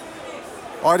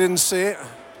 I didn't see it.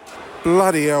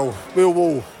 Bloody hell.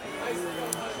 Millwall.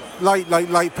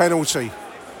 Late penalty.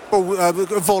 Ball,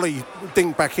 volley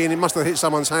dinked back in. It must have hit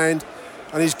someone's hand.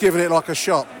 And he's given it like a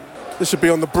shot. This would be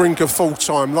on the brink of full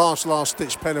time. Last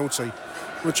ditch penalty.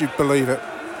 Would you believe it?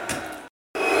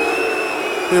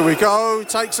 Here we go.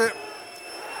 Takes it.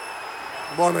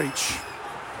 One each.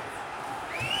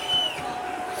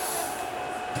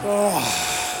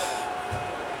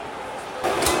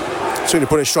 Soon to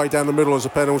put it straight down the middle as a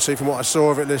penalty from what I saw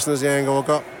of it, listeners, the angle I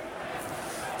got.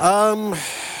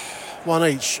 One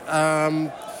each.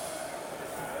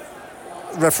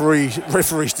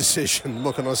 Referee's decision,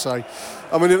 what can I say?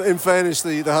 I mean, in fairness,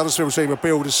 the Huddersfield team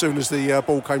appealed as soon as the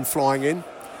ball came flying in.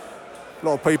 A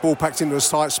lot of people packed into a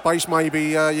tight space. Maybe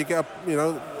you get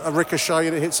a ricochet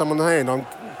and it hits someone in the hand. I'm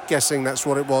guessing that's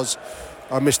what it was.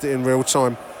 I missed it in real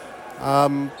time.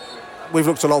 We've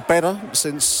looked a lot better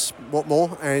since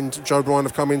Watmore and Joe Bryan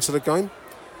have come into the game.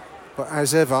 But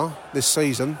as ever this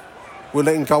season, we're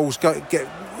letting goals get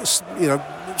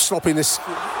sloppiness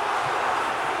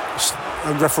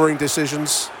and refereeing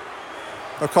decisions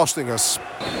are costing us.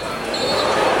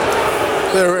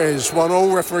 There it is,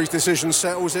 1-1. Referee's decision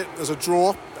settles it as a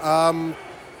draw.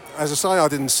 As I say, I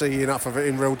didn't see enough of it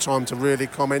in real time to really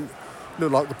comment.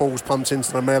 Looked like the ball was pumped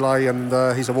into the melee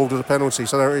and he's awarded a penalty.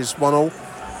 So there it is, 1-1.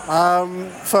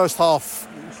 First half,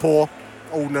 poor,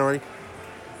 ordinary,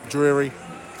 dreary.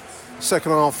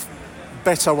 Second half,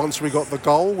 better once we got the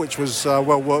goal, which was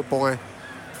well worked by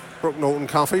Brooke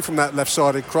Norton-Cuffy from that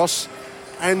left-sided cross.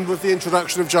 And with the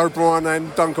introduction of Joe Bryan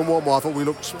and Duncan Watmore, I thought we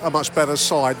looked a much better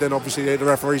side. Then obviously the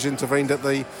referees intervened at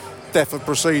the death of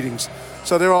proceedings.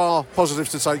 So there are positives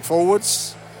to take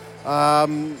forwards.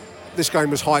 This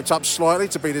game was hyped up slightly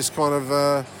to be this kind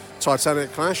of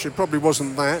titanic clash. It probably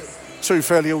wasn't that. Two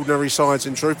fairly ordinary sides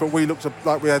in truth, but we looked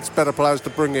like we had better players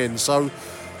to bring in. So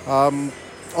on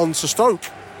to Stoke.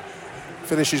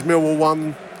 Finishes Millwall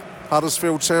 1,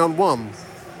 Huddersfield Town 1.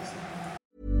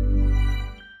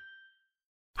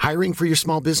 Hiring for your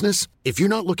small business? If you're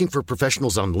not looking for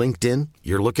professionals on LinkedIn,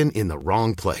 you're looking in the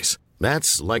wrong place.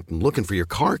 That's like looking for your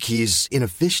car keys in a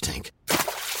fish tank.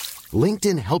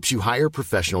 LinkedIn helps you hire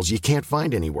professionals you can't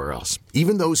find anywhere else,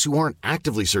 even those who aren't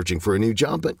actively searching for a new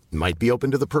job but might be open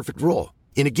to the perfect role.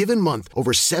 In a given month,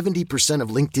 over 70% of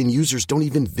LinkedIn users don't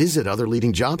even visit other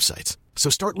leading job sites. So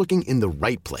start looking in the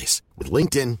right place. With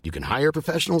LinkedIn, you can hire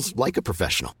professionals like a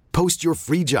professional. Post your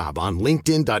free job on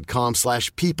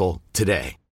linkedin.com/people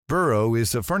today. Burrow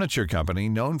is a furniture company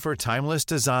known for timeless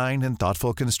design and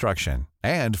thoughtful construction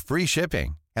and free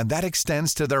shipping, and that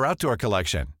extends to their outdoor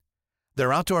collection.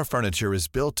 Their outdoor furniture is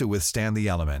built to withstand the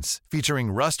elements,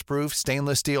 featuring rust-proof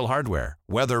stainless steel hardware,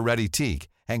 weather-ready teak,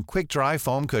 and quick-dry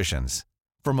foam cushions.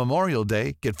 For Memorial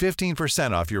Day, get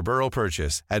 15% off your Burrow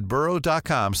purchase at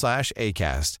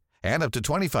burrow.com/ACAST and up to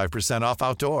 25% off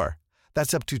outdoor.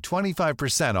 That's up to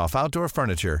 25% off outdoor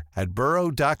furniture at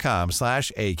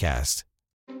burrow.com/ACAST.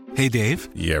 Hey, Dave.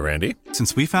 Yeah, Randy.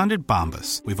 Since we founded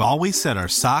Bombas, we've always said our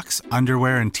socks,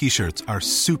 underwear, and T-shirts are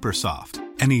super soft.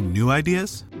 Any new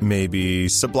ideas? Maybe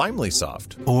sublimely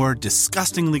soft. Or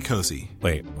disgustingly cozy.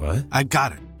 Wait, what? I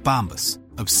got it. Bombas.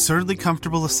 Absurdly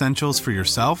comfortable essentials for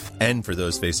yourself and for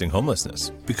those facing homelessness.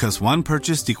 Because one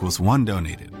purchased equals one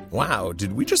donated. Wow,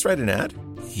 did we just write an ad?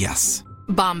 Yes.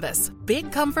 Bombas.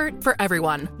 Big comfort for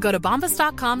everyone. Go to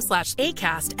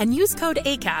bombas.com/ACAST and use code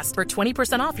ACAST for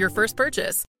 20% off your first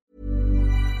purchase.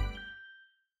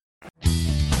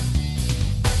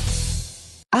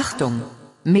 Achtung,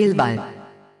 Millwall.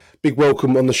 Big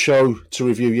welcome on the show to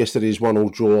review yesterday's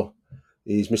 1-1 draw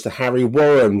is Mr. Harry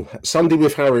Warren. Sunday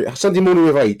morning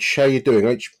with H. How you doing,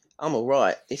 H? I'm all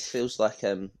right. This feels like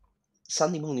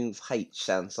Sunday morning with H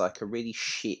sounds like a really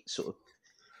shit sort of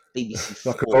BBC.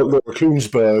 Like a Laura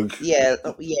Koonsberg. Yeah.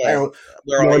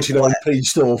 99p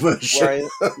store version.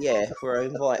 Where I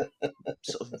invite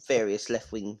sort of various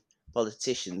left-wing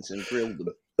politicians and grill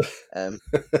them.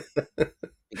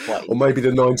 Or maybe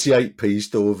the 98p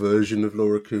store version of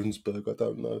Laura Koonsberg. I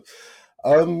don't know.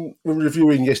 We're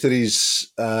reviewing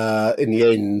yesterday's, in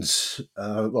the end,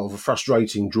 a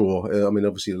frustrating draw.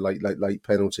 Obviously, a late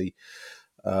penalty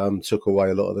took away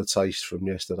a lot of the taste from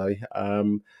yesterday.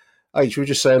 H, we were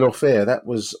just saying off air, that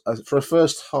was, for a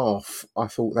first half, I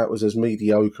thought that was as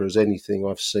mediocre as anything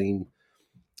I've seen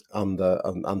under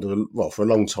for a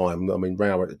long time. I mean,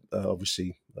 Rowett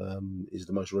obviously is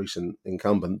the most recent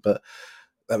incumbent, but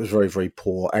that was very, very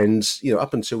poor. And,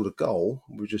 up until the goal,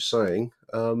 we were just saying,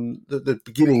 the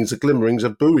beginnings, the glimmerings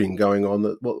of booing going on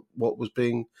at what was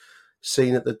being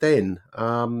seen at the Den.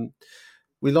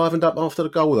 We livened up after the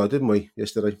goal, though, didn't we,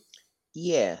 yesterday?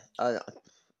 Yeah,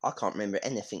 I can't remember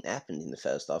anything that happened in the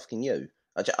first half. Can you?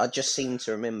 I just seem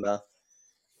to remember.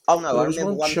 Oh no, I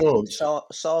remember one thing.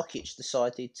 Sarkic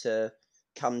decided to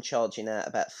come charging out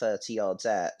about 30 yards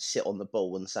out, sit on the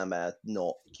ball, and somehow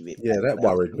not give it. Yeah, that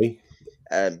worried me.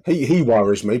 He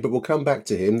worries me, but we'll come back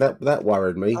to him. That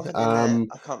worried me. Other than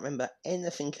that, I can't remember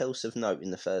anything else of note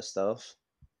in the first half.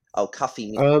 Oh,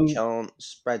 Cuffy missed a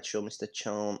chance. Bradshaw missed a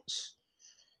chance.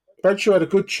 Bradshaw had a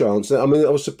good chance. I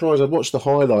was surprised. I watched the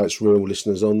highlights reel,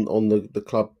 listeners, on the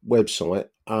club website,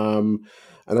 and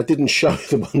I didn't show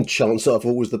the one chance that I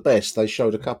thought was the best. They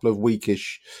showed a couple of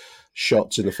weakish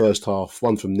shots in the first half.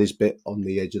 One from Nisbet on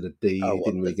the edge of the D. He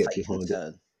didn't really get behind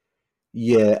it.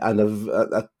 Yeah, and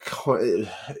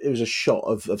it was a shot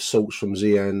of sorts from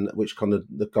Zian, which kind of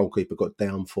the goalkeeper got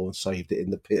down for and saved it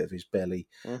in the pit of his belly.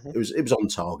 Mm-hmm. It was on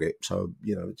target, so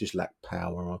it just lacked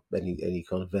power or any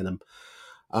kind of venom.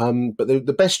 But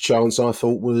the best chance I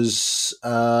thought was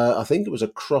I think it was a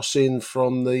crossing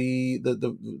from the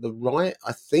right,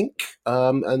 I think,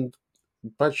 and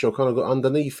Bradshaw kind of got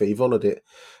underneath it. He volleyed it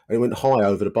and it went high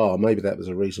over the bar. Maybe that was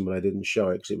a reason why they didn't show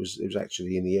it, because it was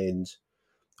actually in the end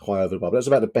high over the bar. But that's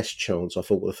about the best chance I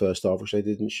thought with the first half, which they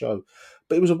didn't show.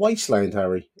 But it was a wasteland,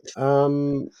 Harry.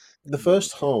 The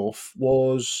first half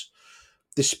was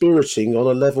dispiriting on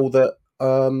a level that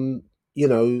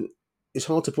it's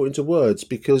hard to put into words,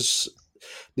 because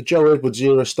the Joe Edwards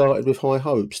era started with high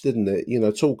hopes, didn't it?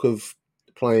 Talk of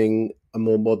playing a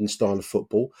more modern style of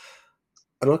football.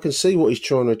 And I can see what he's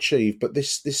trying to achieve, but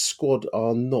this squad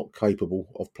are not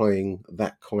capable of playing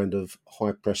that kind of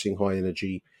high-pressing,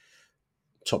 high-energy,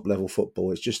 top-level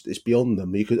football. It's beyond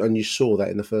them. You saw that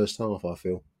in the first half, I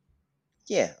feel.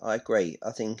 Yeah, I agree.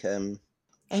 I think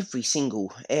every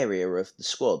single area of the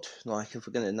squad, like if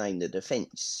we're going to name the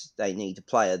defence, they need a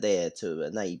player there to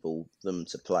enable them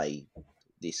to play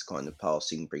this kind of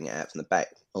passing, bring it out from the back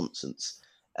nonsense.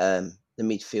 The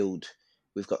midfield,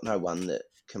 we've got no one that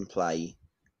can play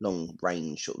long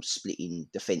range sort of splitting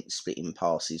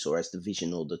passes, or has the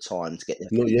vision all the time to get their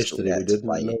not yesterday we didn't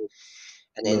play. No.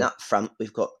 And then up front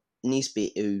we've got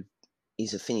Nisbet, who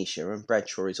is a finisher, and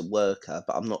Bradshaw is a worker,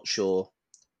 but I'm not sure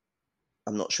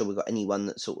we've got anyone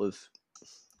that sort of,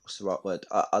 what's the right word?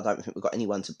 I don't think we've got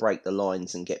anyone to break the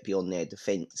lines and get beyond their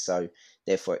defence, so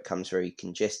therefore it comes very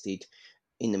congested.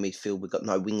 In the midfield we've got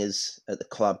no wingers at the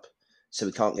club, so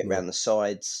we can't get round the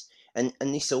sides, and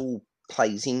this all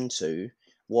plays into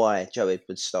why Joe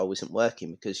Edwards' style isn't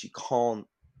working, because you can't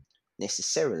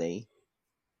necessarily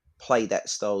play that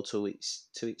style to its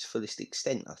fullest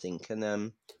extent, I think. And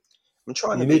I'm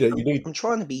trying to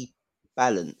be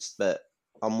balanced, but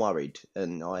I'm worried,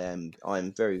 and I am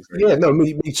very, very. Yeah, no,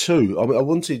 me too. I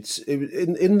wanted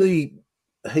in the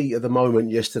heat of the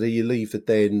moment yesterday. You leave the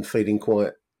Den feeling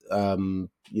quite, downbeat.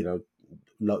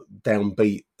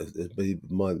 Would be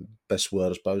my best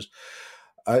word, I suppose.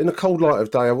 In a cold light of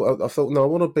day, I thought, no, I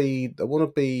want to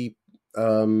be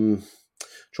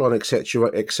try and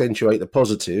accentuate the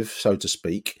positive, so to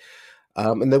speak.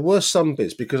 And there were some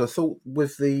bits because I thought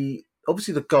with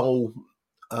obviously the goal,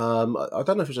 I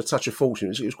don't know if it was a touch of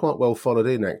fortune. It was quite well followed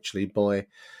in actually by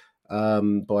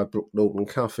Brooke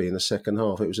Norton-Cuffy in the second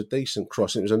half. It was a decent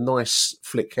cross. It was a nice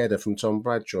flick header from Tom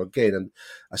Bradshaw again, and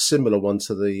a similar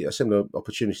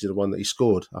opportunity to the one that he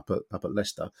scored up at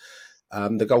Leicester.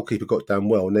 The goalkeeper got done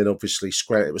well, and then obviously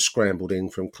it was scrambled in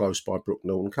from close by Brooke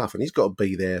Norton-Cuffy, and he's got to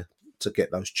be there to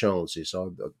get those chances.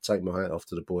 So I'd take my hat off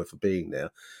to the boy for being there.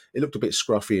 It looked a bit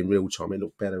scruffy in real time. It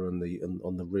looked better on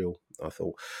the reel, I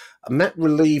thought. And that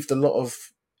relieved a lot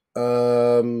of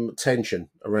tension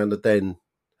around the Den,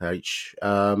 and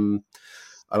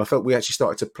I felt we actually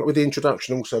started to play with the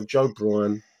introduction also of Joe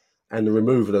Bryan and the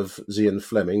removal of Zian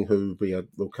Fleming, who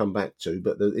we'll come back to,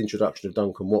 but the introduction of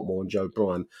Duncan Watmore and Joe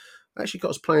Bryan actually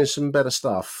got us playing some better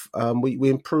stuff. We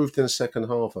improved in the second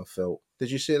half, I felt.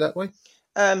 Did you see it that way?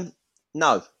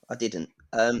 No, I didn't.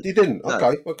 You didn't?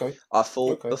 No. Okay. I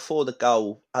thought before the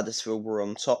goal, Huddersfield were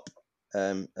on top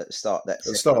at the start of that. At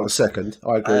the start of the second,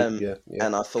 I agree. Yeah.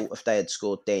 And I thought if they had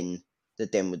scored then, the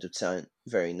Den would have turned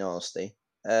very nasty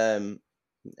and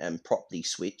properly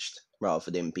switched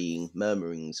rather than being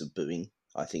murmurings of booing.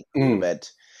 I think we would have had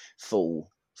full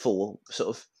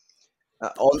sort of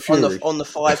on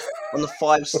the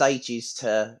five stages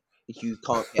to you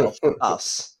can't get off the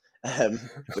bus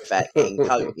without getting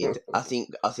COVID. I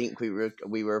think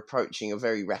we were approaching a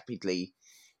very rapidly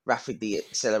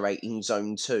accelerating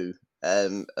zone 2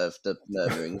 of the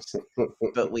murmurings.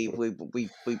 But we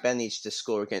managed to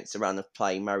score against the run of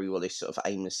play. Murray Wallace sort of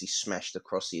aimlessly smashed a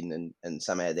cross in, and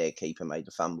somehow their keeper made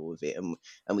a fumble with it, and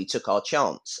we took our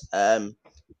chance.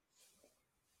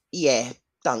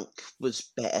 Dunk was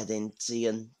better than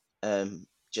Zian.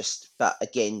 But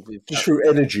again, through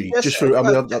energy,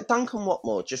 Duncan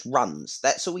Watmore just runs.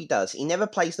 That's all he does. He never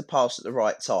plays the pass at the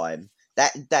right time.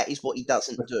 That is what he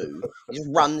doesn't do. He just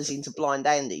runs into blind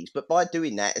Andes. But by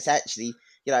doing that, it's actually,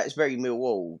 it's very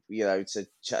Millwall.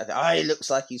 It looks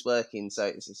like he's working, so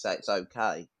it's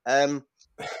okay.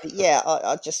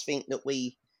 I just think that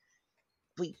we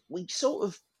sort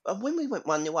of, when we went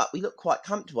 1-0 up, we looked quite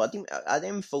comfortable. I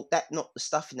then thought that knocked the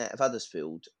stuffing out of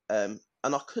Huddersfield, and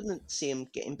I couldn't see him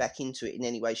getting back into it in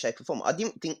any way, shape, or form. I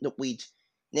didn't think that we'd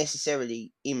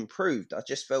necessarily improved. I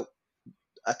just felt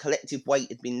a collective weight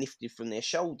had been lifted from their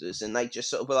shoulders, and they just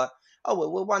sort of were like, "Oh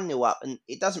well, we're 1-0 up, and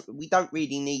we don't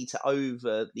really need to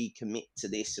overly commit to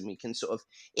this, and we can sort of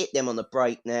hit them on the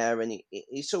break now, and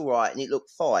it's all right, and it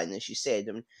looked fine, as you said."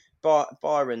 And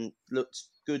Byron looked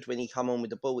good when he come on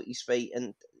with the ball at his feet,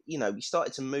 and we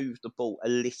started to move the ball a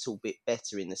little bit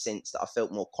better in the sense that I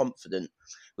felt more confident.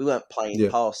 We weren't playing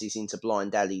passes into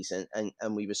blind alleys,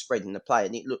 and we were spreading the play,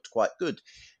 and it looked quite good.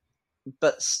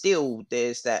 But still,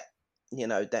 there's that,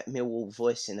 that Millwall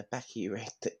voice in the back of your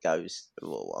head that goes,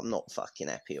 "Well, I'm not fucking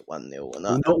happy at 1-0.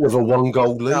 And not with a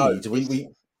 1-goal lead.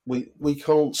 No, we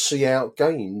can't see out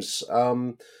games,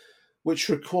 which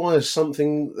requires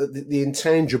something, the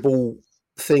intangible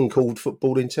thing called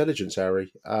football intelligence,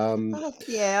 Harry. I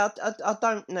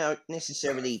don't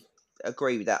necessarily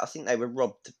agree with that. I think they were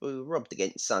robbed. We were robbed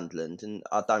against Sunderland, and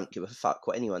I don't give a fuck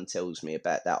what anyone tells me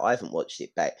about that. I haven't watched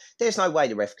it back. There's no way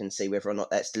the ref can see whether or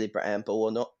not that's deliberate handball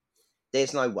or not.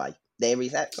 There's no way. There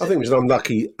is absolutely. I think it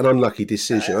was an unlucky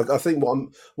decision. I think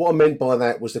what I meant by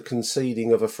that was the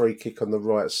conceding of a free kick on the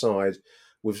right side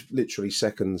with literally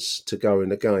seconds to go in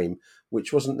the game,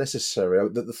 which wasn't necessary.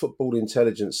 The football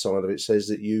intelligence side of it says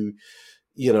that you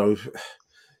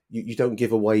don't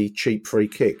give away cheap free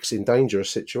kicks in dangerous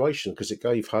situations, because it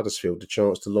gave Huddersfield the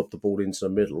chance to lob the ball into the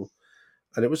middle,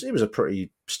 and it was a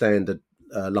pretty standard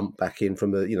lump back in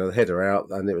from the header out,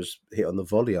 and it was hit on the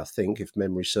volley, I think, if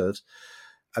memory serves.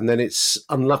 And then it's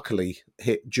unluckily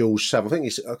hit Jules Saville. I think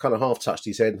he's kind of half touched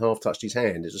his head and half touched his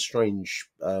hand. It's a strange.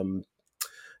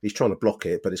 He's trying to block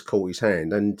it, but it's caught his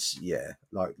hand. And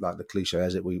like the cliche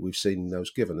has it, we've seen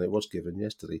those given. It was given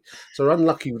yesterday. So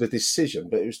unlucky with the decision,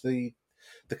 but it was the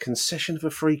concession of a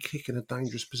free kick in a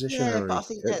dangerous position. Yeah, Harry. but I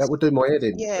think that would do my head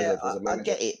in. Yeah, I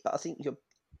get it, but I think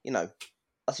I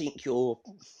think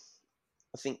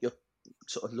you're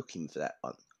sort of looking for that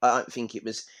one. I don't think it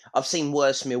was. I've seen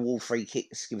worse Millwall free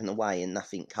kicks given away and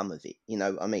nothing come of it. You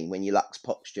know what I mean? When your luck's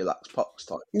poxed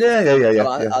type.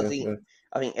 Yeah.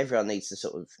 I think everyone needs to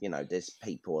sort of, there's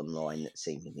people online that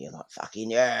seem to be like,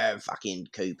 fucking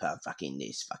Cooper, fucking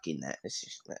this, fucking that.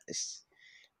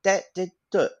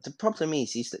 The problem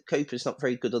is that Cooper's not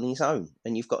very good on his own,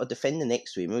 and you've got a defender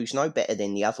next to him who's no better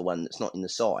than the other one that's not in the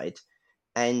side,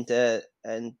 and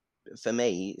for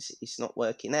me, it's not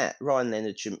working out. Ryan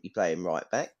Leonard shouldn't be playing right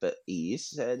back, but he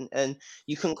is, and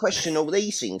you can question all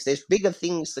these things. There's bigger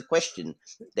things to question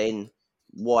than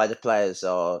why the players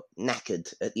are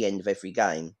knackered at the end of every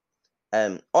game.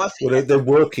 I think Well, they're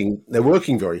working. They're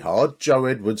working very hard. Joe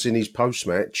Edwards in his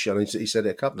post-match, and he said it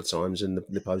a couple of times in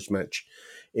the post-match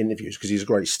interviews because he's a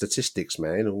great statistics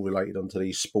man, all related onto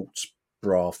these sports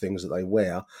bra things that they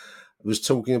wear. Was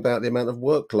talking about the amount of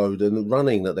workload and the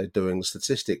running that they're doing,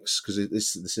 statistics, because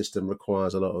the system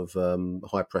requires a lot of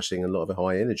high pressing and a lot of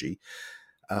high energy.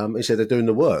 He said they're doing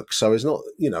the work. So it's not,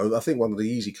 I think one of the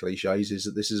easy cliches is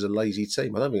that this is a lazy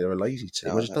team. I don't think they're a lazy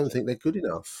team. No, I just don't think they're good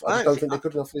enough. I just don't think they're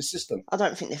good enough for this system. I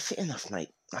don't think they're fit enough,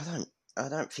 mate. I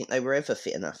don't think they were ever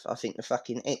fit enough. I think the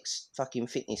fucking ex-fucking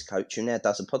fitness coach who now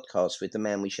does a podcast with the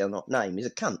man we shall not name is a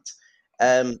cunt.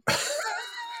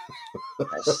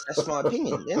 That's my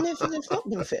opinion. They've not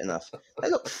been fit enough. They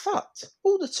look fucked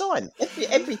all the time,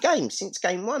 every game since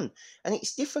game one, and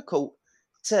it's difficult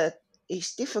to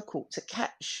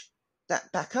catch that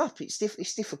back up. It's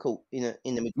difficult in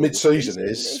the mid-season.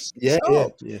 It's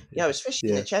hard. Yeah. Especially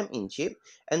in the Championship,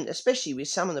 and especially with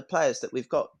some of the players that we've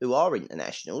got who are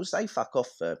internationals. They fuck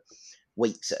off for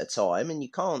weeks at a time, and you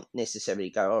can't necessarily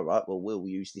go, all right, well, we'll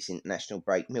use this international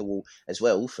break, Millwall as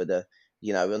well, for the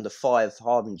on the 5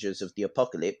 harbingers of the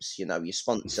apocalypse, your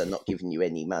sponsor not giving you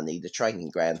any money, the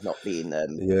training ground not being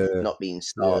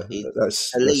started,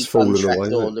 that's a league fallen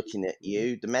contractor away, looking at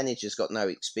you, the manager's got no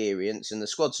experience, and the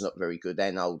squad's not very good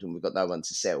and old, and we've got no one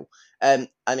to sell. On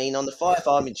the 5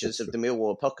 harbingers of the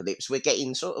Millwall apocalypse, we're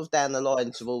getting sort of down the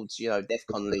line towards,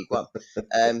 DEFCON League One,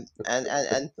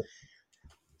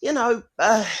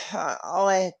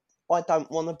 I don't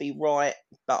want to be right,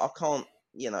 but I can't.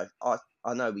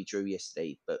 I know we drew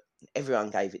yesterday, but everyone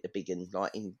gave it the big one,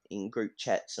 like in group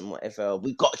chats and whatever.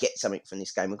 We've got to get something from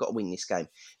this game. We've got to win this game.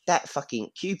 That fucking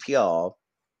QPR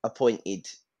appointed,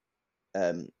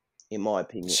 in my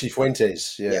opinion,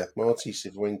 Cifuentes, Marty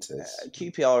Cifuentes.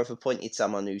 QPR have appointed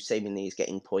someone who seemingly is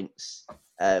getting points.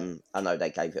 I know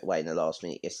they gave it away in the last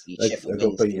minute yesterday. Sheffield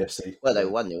Wednesday. Yesterday. Well, they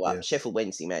were 1-0 up. Yeah. Sheffield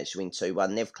Wednesday managed to win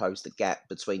 2-1. They've closed the gap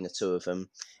between the two of them.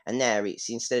 And now it's,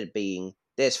 instead of being,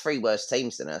 there's 3 worse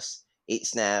teams than us,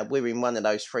 it's now we're in one of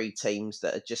those 3 teams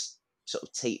that are just sort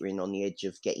of teetering on the edge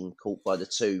of getting caught by the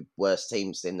 2 worse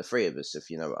teams than the 3 of us, if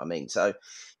you know what I mean. So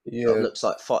it looks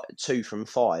like 2 from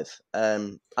 5.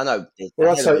 I know.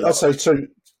 Well, I'd say 2.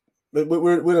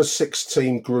 We're in a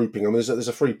 6-team grouping. There's a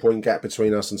 3-point gap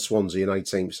between us and Swansea in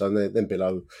 18th. So then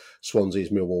below Swansea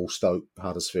is Millwall, Stoke,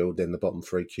 Huddersfield. Then the bottom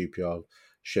 3, QPR,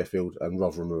 Sheffield, and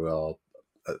Rotherham, who are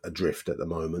adrift at the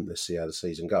moment. Let's see how the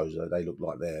season goes. They look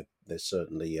like they're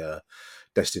certainly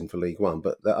destined for League One.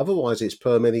 But otherwise, it's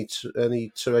per any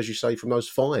two, as you say, from those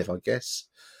 5, I guess,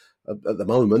 at the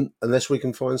moment, unless we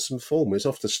can find some form. It's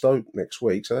off to Stoke next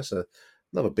week, so that's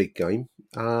another big game.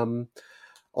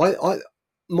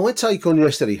 My take on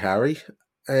yesterday, Harry,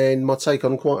 and my take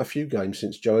on quite a few games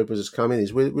since Joe Edwards has come in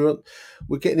is we're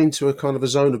getting into a kind of a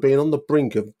zone of being on the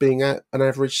brink of being at an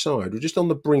average side. We're just on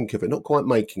the brink of it, not quite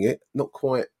making it, not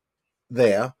quite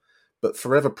there, but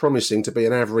forever promising to be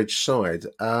an average side.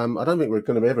 I don't think we're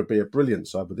going to ever be a brilliant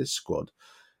side with this squad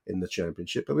in the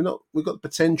Championship, but we've got the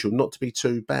potential not to be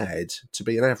too bad to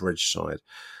be an average side.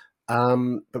 But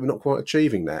we're not quite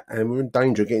achieving that, and we're in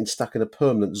danger of getting stuck in a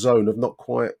permanent zone of not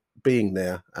quite being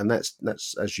there, and that's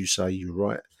as you say, you're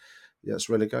right. That's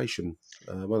relegation,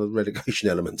 one of the relegation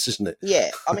elements, isn't it? Yeah,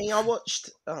 I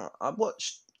watched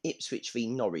Ipswich v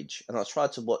Norwich, and I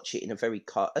tried to watch it in a very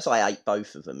as I ate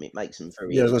both of them. It makes them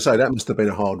very. Yeah, I was going to say that must have been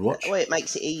a hard watch. Well, it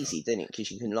makes it easy, doesn't it? Because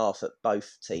you can laugh at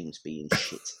both teams being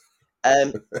shit.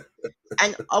 And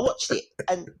I watched it,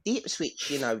 and the Ipswich,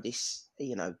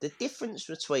 the difference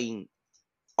between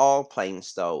our playing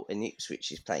style and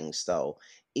Ipswich's playing style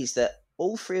is that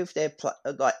all 3 of their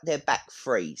back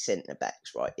 3 centre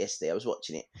backs, right? Yesterday I was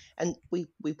watching it, and we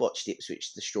watched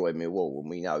Ipswich destroy Millwall, and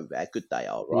we know how good they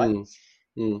are, right?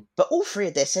 But all 3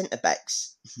 of their centre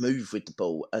backs move with the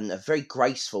ball and are very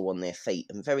graceful on their feet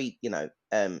and very,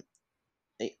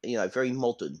 very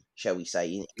modern, shall we say,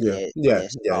 in their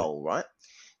style, right?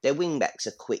 Their wing backs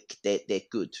are quick. They're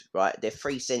good, right? Their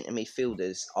 3 centre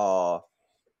midfielders are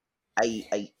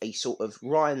a sort of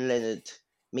Ryan Leonard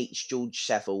meets George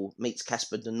Saville meets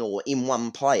Casper De Norre in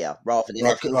one player, rather than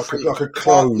having a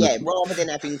clone. Rather than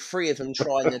having 3 of them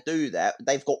trying to do that,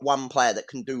 they've got one player that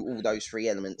can do all those 3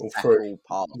 elements: tackle,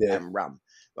 pass, and run,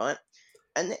 right?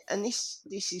 And this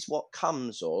is what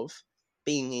comes of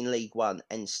being in League One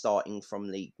and starting from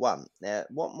League One. Now,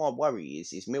 what my worry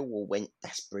is Millwall went,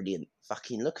 that's brilliant.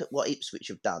 Fucking look at what Ipswich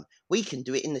have done. We can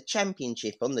do it in the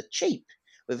Championship on the cheap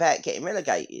without getting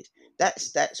relegated.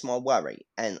 That's my worry,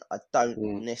 and I don't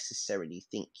necessarily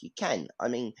think you can. I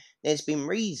mean, there's been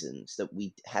reasons that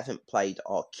we haven't played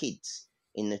our kids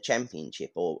in the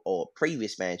Championship, or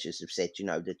previous managers have said,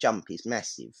 the jump is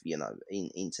massive,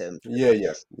 in terms of,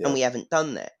 Yeah. and we haven't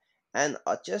done that. And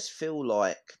I just feel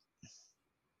like,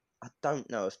 I don't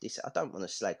know if this, I don't want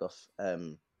to slag off, I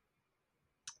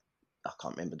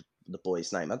can't remember the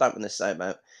boy's name. I don't want to say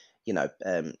about,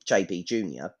 JB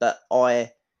Junior, but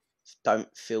I don't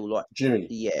feel like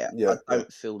Jimmy. I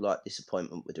don't feel like this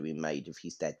appointment would have been made if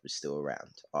his dad was still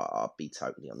around. I'll be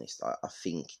totally honest. I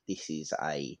think this is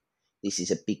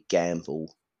a big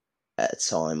gamble at a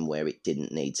time where it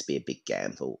didn't need to be a big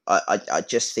gamble. I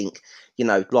just think,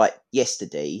 like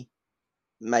yesterday,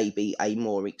 maybe a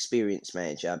more experienced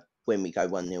manager, when we go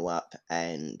 1-0 up,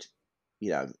 and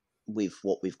with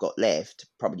what we've got left,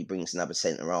 probably brings another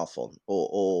centre half on,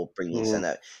 or brings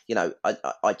another.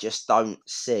 I just don't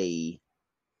see.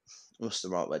 What's the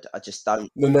right word? I just don't.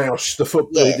 The nous, the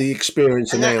football, the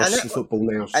experience of nous, the football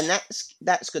nous, and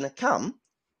that's going to come,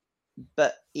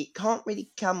 but it can't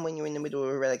really come when you're in the middle of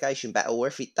a relegation battle. Or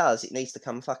if it does, it needs to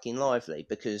come fucking lively,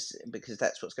 because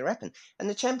that's what's going to happen. And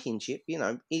the Championship,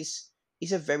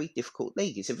 is a very difficult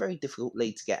league. It's a very difficult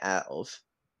league to get out of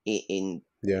in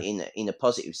a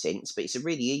positive sense, but it's a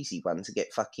really easy one to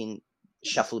get fucking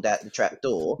shuffled out the trap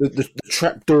door. The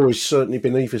trap door is certainly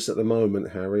beneath us at the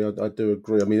moment, Harry. I do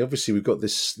agree. I mean, obviously we've got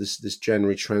this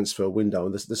January transfer window,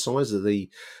 and the size of the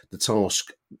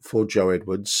task for Joe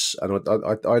Edwards, and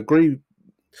I agree.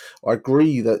 I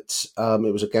agree that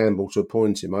it was a gamble to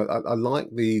appoint him. I like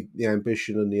the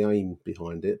ambition and the aim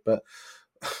behind it, but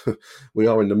we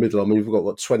are in the middle. I mean, we've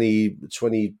got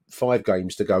 25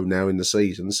 games to go now in the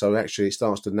season, so actually it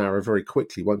starts to narrow very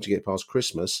quickly. Once you get past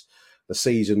Christmas, the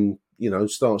season,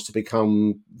 starts to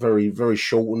become very, very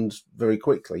shortened very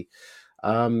quickly.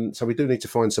 So we do need to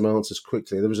find some answers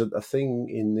quickly. There was a thing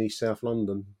in the South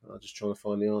London. I'm just trying to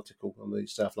find the article on the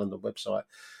South London website,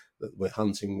 that we're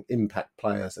hunting impact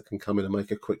players that can come in and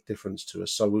make a quick difference to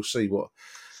us. So we'll see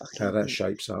how that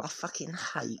shapes up. I fucking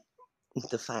hate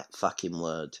the fucking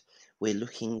word. We're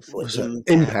looking for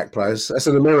impact players. That's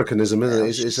an Americanism, isn't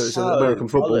it? It's an American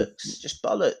football. Bollocks.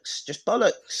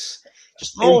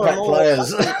 Just more impact and more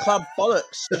players. club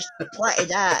bollocks. Just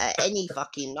platted out at any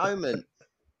fucking moment.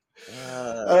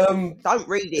 Don't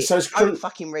read it. So don't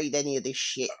fucking read any of this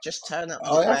shit. Just turn up.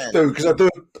 I have to, because I do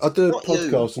a Not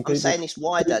podcast. You. And I'm saying this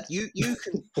wider. You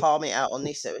can palm it out on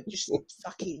this.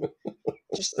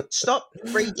 Just stop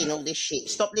reading all this shit.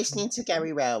 Stop listening to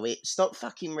Gary Rowett. Stop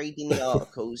fucking reading the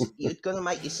articles. You're gonna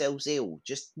make yourselves ill.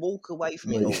 Just walk away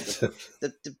from it all.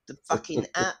 The fucking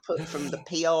output from the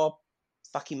PR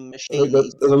fucking machine.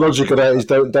 The logic of that is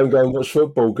don't go and watch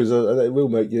football, because it will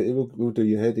make you. It will do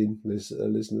your head in. There's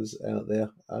listeners out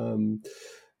there.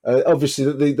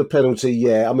 Obviously, the penalty.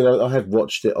 Yeah, I mean, I had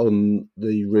watched it on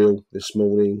the reel this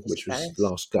morning, which was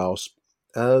last gasp.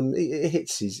 It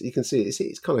hits his. You can see it.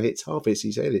 It's kind of half hits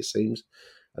his head, it seems,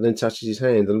 and then touches his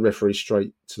hand, and the referee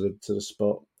straight to the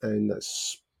spot, and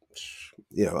that's.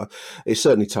 It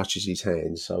certainly touches his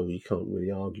hand, so you can't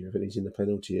really argue if he's in the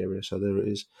penalty area. So there it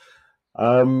is.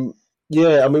 I mean,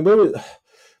 we're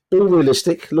being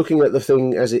realistic, looking at the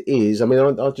thing as it is. I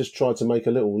mean, I just tried to make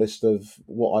a little list of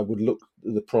what I would look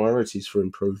the priorities for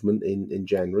improvement in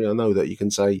January. I know that you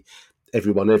can say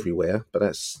everyone everywhere, but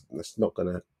that's not going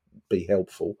to be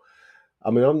helpful.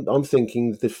 I mean, I'm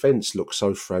thinking the defence looks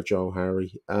so fragile,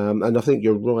 Harry, and I think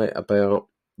you're right about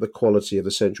the quality of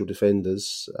the central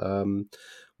defenders.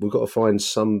 We've got to find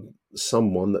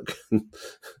someone that can.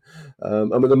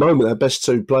 At the moment, our best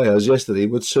two players yesterday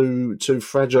were two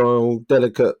fragile,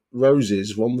 delicate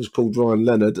roses. One was called Ryan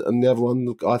Leonard, and the other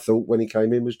one, I thought, when he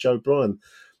came in, was Joe Bryan,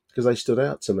 because they stood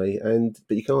out to me.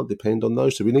 But you can't depend on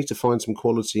those two. We need to find some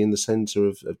quality in the centre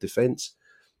of defence,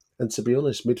 and to be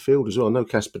honest, midfield as well. I know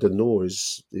Casper De Noor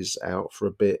is out for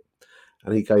a bit,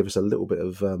 and he gave us a little bit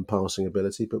of passing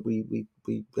ability, but we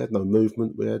had no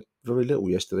movement. We had very little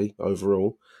yesterday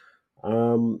overall.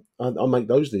 I'll make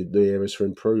those the areas for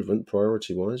improvement,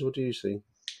 priority-wise. What do you see?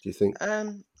 Do you think?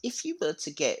 If you were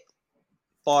to get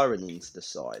Byron into the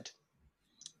side,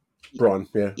 Brian,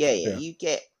 yeah, you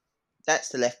get that's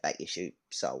the left back issue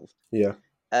solved. Yeah.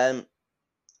 I'm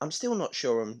still not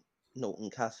sure on Norton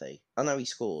Cuffy. I know he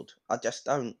scored. I just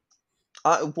don't.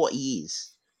 What he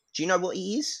is. Do you know what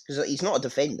he is? Because he's not a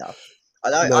defender.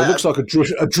 He looks like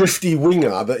a drifty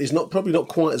winger, but he's probably not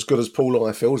quite as good as Paul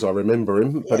Ifill, as I remember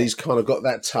him. But he's kind of got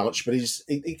that touch. But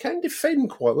he can defend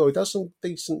quite well. He does some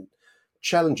decent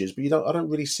challenges, but I don't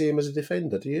really see him as a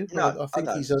defender. Do you? No, I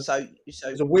think he's a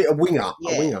winger.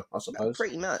 Yeah, a winger, I suppose.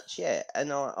 Pretty much, yeah.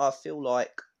 And I feel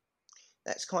like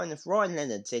that's kind of Ryan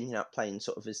Leonard's ending up playing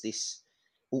sort of as this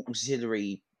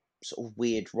auxiliary sort of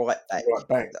weird right back. Right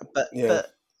back. But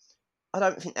I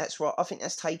don't think that's right. I think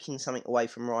that's taking something away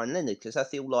from Ryan Leonard, because I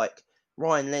feel like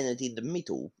Ryan Leonard in the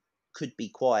middle could be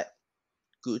quite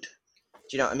good.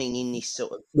 Do you know what I mean? In this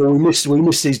sort of, well, we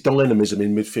missed his dynamism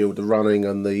in midfield, the running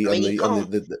and the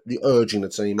urging the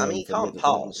team. I mean, he can't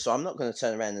pass, so I'm not going to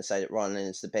turn around and say that Ryan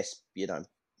Leonard's the best,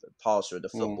 passer of the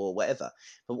football or whatever.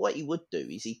 But what he would do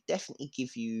is he'd definitely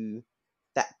give you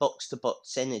that box to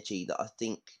box energy that I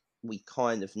think we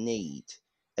kind of need,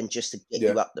 and just to get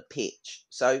you up the pitch.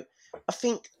 So I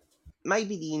think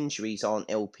maybe the injuries aren't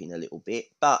helping a little bit,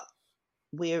 but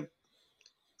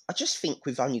I just think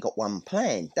we've only got one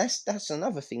plan. That's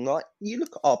another thing. Like, you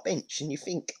look at our bench and you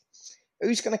think,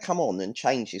 who's going to come on and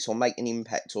change this or make an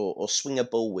impact or swing a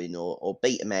ball in or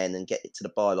beat a man and get it to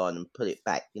the byline and put it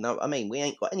back? You know what I mean? We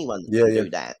ain't got anyone that can do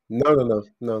that.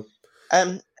 No.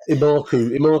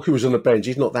 Imaku was on the bench.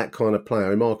 He's not that kind of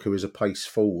player. Imaku is a pace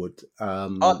forward. I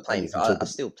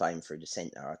still play him through the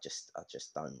centre. I just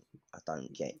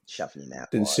don't get shoving him out.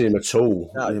 Didn't see him at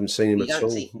all. No, I haven't seen him at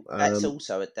all.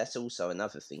 That's also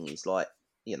another thing. Is like,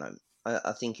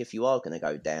 I think if you are going to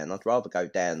go down, I'd rather go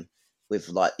down with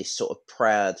like this sort of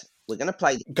proud. We're going to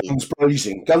play the guns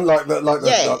blazing, like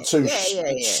two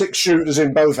 6 shooters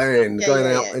in both hands going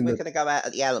out. We're going to go out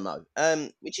at the Alamo,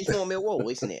 which is more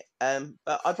Millwall, isn't it?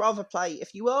 But I'd rather play.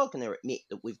 If you are going to admit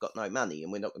that we've got no money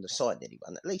and we're not going to sign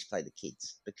anyone, at least play the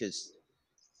kids, because.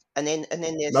 And then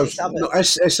there's this other...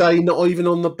 SA not even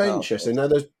on the bench. Now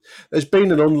there's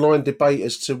been an online debate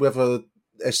as to whether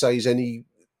SA's any.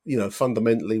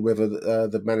 Fundamentally, whether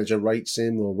the manager rates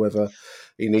him or whether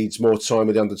he needs more time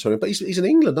with the under-20. But he's in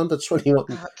England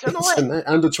under-21,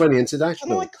 under-20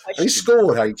 international. And he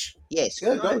scored, H. Yes.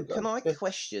 Can I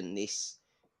question this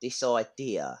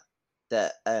idea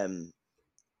that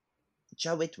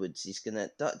Joe Edwards is going to...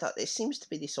 There seems to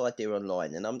be this idea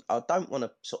online, and I don't want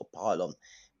to sort of pile on,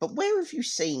 but where have you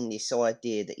seen this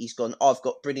idea that he's gone, I've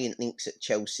got brilliant links at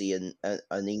Chelsea and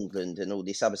England and all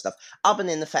this other stuff, other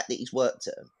than the fact that he's worked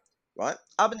at them, right?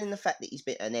 Other than the fact that he's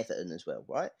been at Everton as well,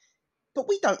 right? But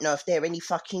we don't know if they're any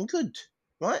fucking good,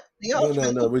 right? The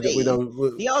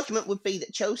argument would be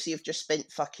that Chelsea have just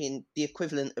spent fucking the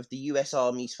equivalent of the US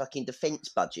Army's fucking defence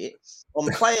budget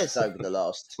on players over the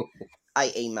last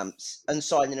 18 months and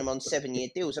signing them on 7-year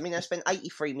deals. I mean, they spent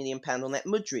 £83 million on that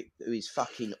Mudryk, who is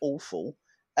fucking awful.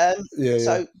 They're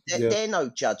no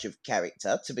judge of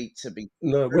character to be.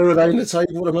 No, where are they in the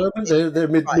table at the moment? They're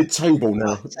mid-table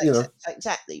now. Right,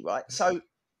 exactly right. So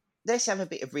let's have a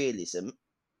bit of realism.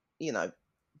 The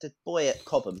boy at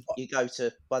Cobham, you go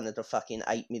to one of the fucking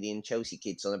 8 million Chelsea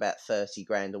kids on about 30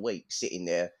 grand a week, sitting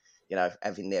there,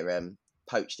 having their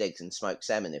poached eggs and smoked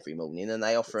salmon every morning, and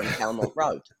they offer them Calmont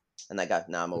Road. And they go,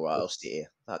 no, I'm all right, I'll sit here.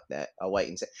 Fuck that. I'll wait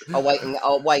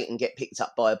and get picked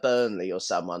up by a Burnley or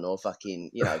someone, or fucking,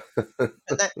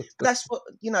 But that's what,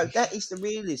 that is the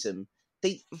realism.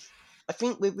 I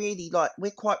think we're really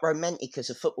we're quite romantic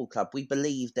as a football club. We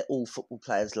believe that all football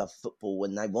players love football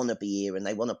and they want to be here and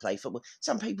they want to play football.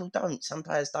 Some people don't. Some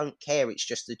players don't care. It's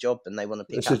just a job and they want to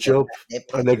pick up. It's a job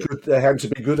and they're good. They have to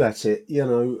be good at it.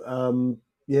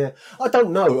 I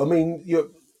don't know. I mean, you're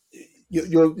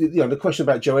the question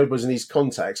about Joe Edwards and his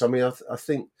contacts. I mean, I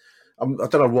think I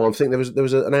don't know why. I think there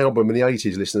was an album in the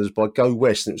 80s, listeners, by Go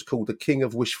West, and it was called "The King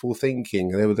of Wishful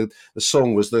Thinking." And the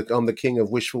song was "I'm the King of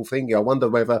Wishful Thinking." I wonder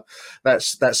whether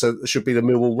should be the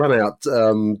Millwall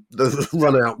the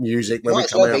run out music when we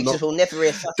come out. We'll never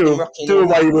hear fucking rocking. Do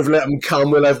away with "Let Them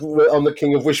Come." We'll have "I'm the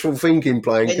King of Wishful Thinking"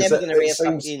 playing. We're never going to hear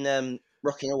fucking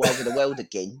rocking all over the world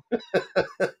again.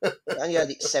 I only heard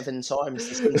it 7 times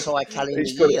this entire calendar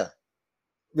year.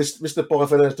 Mr.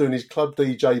 Byford doing his club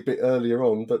DJ bit earlier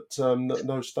on, but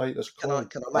no status. Can I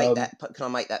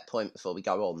make that point before we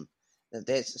go on?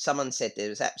 Someone said there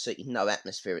was absolutely no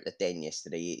atmosphere at the Den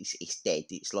yesterday. It's dead.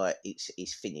 It's like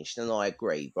it's finished, and I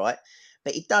agree, right?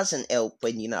 But it doesn't help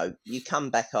when you come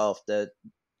back after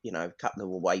a couple of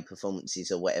away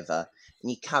performances or whatever,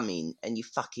 and you come in and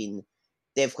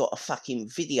they've got a fucking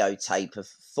videotape of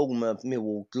former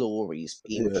Millwall glories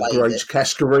being played. Great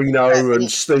Cascarino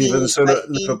and Stevenson at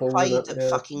Liverpool. Played at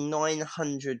fucking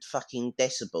 900 fucking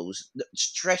decibels,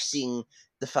 stressing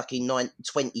the fucking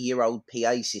 20-year-old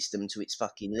PA system to its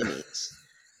fucking limits.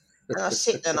 And I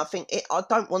sit there and I think, I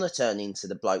don't want to turn into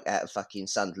the bloke out of fucking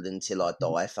Sunderland until I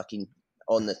die, fucking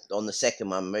on the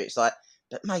second one, where it's like,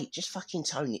 But mate, just fucking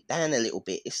tone it down a little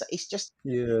bit. It's just,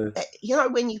 Yeah. you know,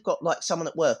 when you've got like someone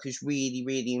at work who's really,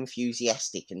 really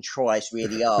enthusiastic and tries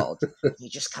really hard, you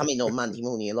just come in on Monday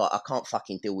morning, you're like, I can't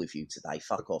fucking deal with you today.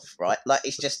 Fuck off, right? Like,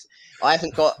 it's just, I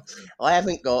haven't got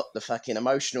the fucking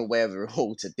emotional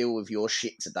wherewithal to deal with your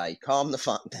shit today. Calm the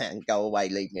fuck down, go away,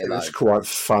 leave me alone. It was quite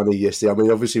funny yesterday. I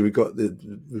mean, obviously we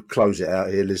close it out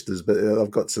here, listeners, but I've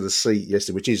got to the seat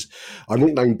yesterday, which is, I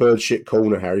nicknamed Bird Shit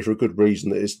Corner, Harry, for a good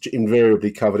reason. That it's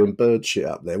invariably covered in bird shit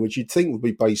up there, which you'd think would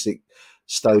be basic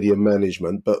stadium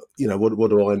management, but you know, what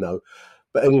do I know?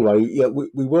 But anyway, yeah, we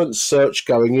weren't search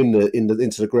going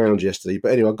into the ground yesterday.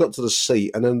 But anyway, I got to the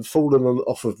seat, and then falling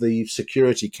off of the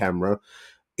security camera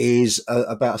is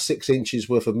about 6 inches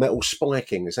worth of metal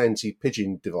spiking, this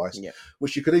anti-pigeon device,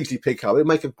 which you could easily pick up. It'd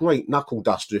make a great knuckle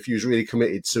duster if you was really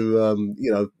committed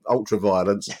to, ultra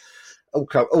violence.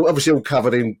 Obviously all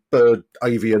covered in bird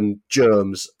avian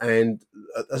germs, and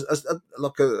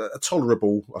a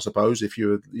tolerable, I suppose, if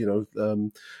you're,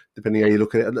 depending how you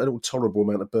look at it, a tolerable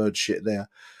amount of bird shit there.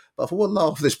 But for what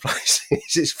laugh this place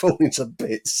is, it's falling to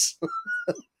bits.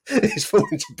 It's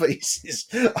falling to pieces,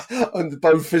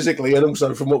 both physically and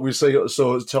also from what we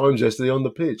saw at times yesterday on the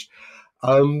pitch.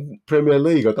 Premier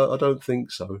League, I don't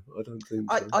think so.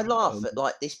 I laugh at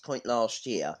like this point last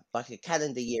year, like a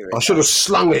calendar year ago. I should have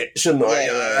slung it, shouldn't I?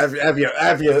 Yeah.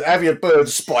 Have your bird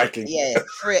spiking. Yeah,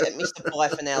 threw it at Mr.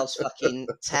 Byfanel's fucking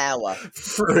tower.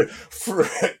 Threw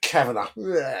it at Kavanagh.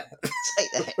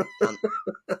 Take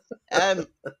that.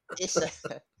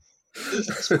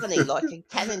 It's funny. Like a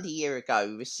calendar year ago,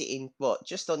 we were sitting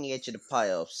just on the edge of the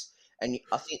playoffs. And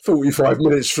I think 45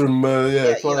 minutes from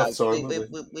playoff time.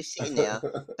 We're sitting there,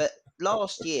 but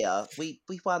last year we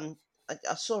won.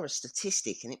 I saw a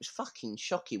statistic and it was fucking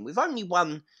shocking. We've only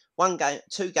won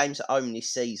two games at home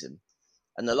this season,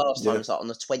 and the last time was like on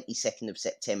the 22nd of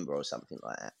September or something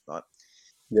like that, right?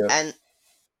 Yeah. And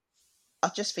I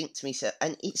just think to myself,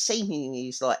 and it seemingly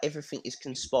is like everything is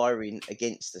conspiring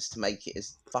against us to make it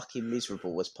as fucking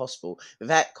miserable as possible.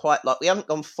 Without quite we haven't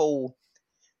gone full.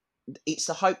 It's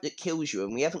the hope that kills you,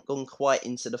 and we haven't gone quite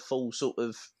into the full sort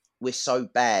of we're so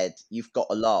bad you've got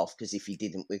to laugh because if you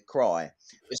didn't we'd cry.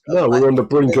 We're on the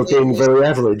brink of being very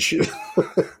average,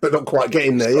 but not quite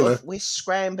getting there. We're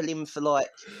scrambling for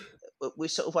we're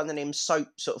sort of one of them soap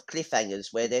sort of cliffhangers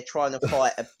where they're trying to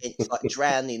fight against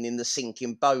drowning in the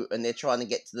sinking boat, and they're trying to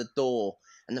get to the door,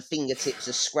 and the fingertips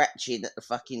are scratching at the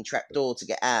fucking trap door to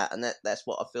get out, and that's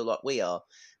what I feel like we are.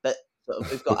 But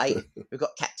we've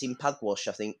got Captain Pugwash,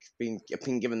 I think, been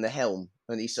given the helm,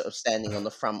 and he's sort of standing on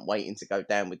the front waiting to go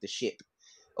down with the ship.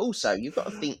 Also, you've got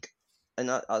to think,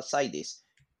 and I'll say this,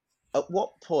 at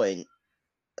what point,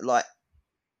 I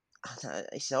don't know,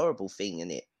 it's a horrible thing,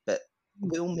 isn't it? But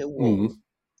will Millwall,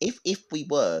 if we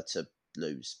were to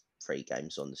lose 3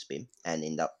 games on the spin and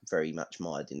end up very much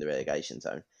mired in the relegation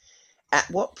zone, at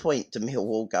what point do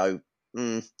Millwall go,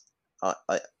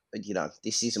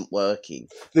 this isn't working.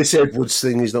 This Edwards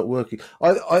thing is not working.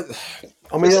 I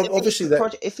mean, obviously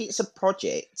if it's a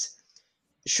project,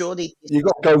 surely you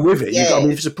got to go with it. Yeah,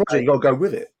 if it's a project, you got to go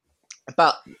with it.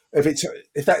 But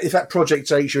if that project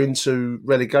takes you into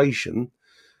relegation,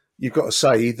 you've got to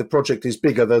say the project is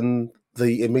bigger than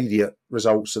the immediate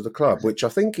results of the club, which I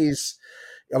think is.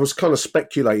 I was kind of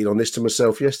speculating on this to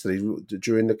myself yesterday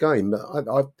during the game.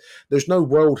 There's no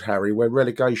world, Harry, where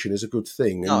relegation is a good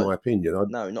thing, in my opinion.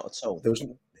 No, not at all. There was,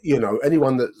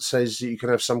 anyone that says you can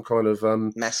have some kind of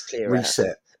mass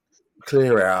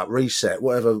clear out, reset,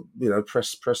 whatever,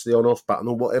 press the on-off button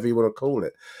or whatever you want to call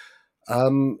it.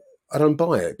 I don't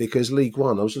buy it because League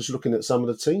One, I was just looking at some of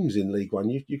the teams in League One.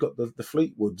 You got the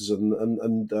Fleetwoods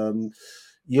and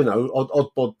odd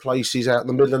bod places out in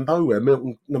the middle of nowhere.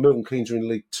 Milton Keynes are in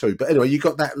League Two, but anyway, you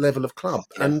got that level of club,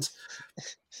 and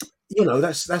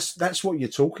that's what you're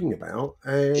talking about.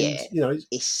 And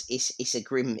it's a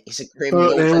grim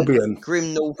northern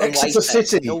Exeter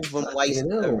City,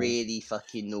 a really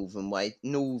fucking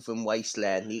northern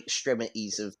wasteland. The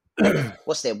extremities of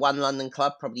what's there? One London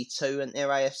club, probably 2, and their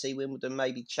AFC Wimbledon,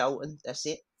 maybe Charlton. That's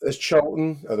it. There's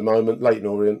Charlton at the moment, Leighton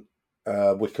Orient,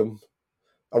 Wickham.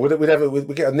 We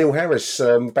get a Neil Harris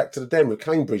back to the den with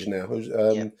Cambridge now.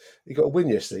 He got a win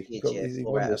yesterday. He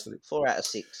won yesterday. 4 out of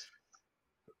 6.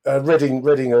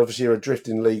 Reading obviously are adrift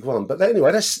in League One. But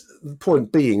anyway, that's the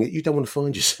point being that you don't want to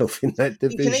find yourself in that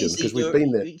division because we've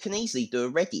been there. You can easily do a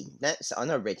Reading. I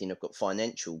know Reading have got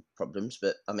financial problems,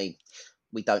 but I mean,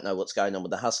 we don't know what's going on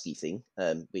with the Husky thing,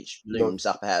 which looms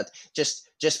up out just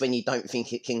when you don't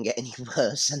think it can get any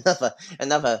worse.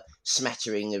 Another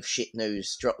smattering of shit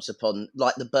news drops upon,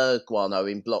 like the Berg guano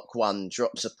in Block 1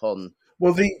 drops upon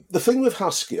Well, the thing with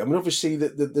Husky, I mean, obviously,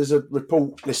 there's a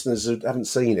report, listeners who haven't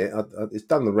seen it, it's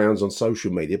done the rounds on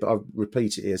social media, but I'll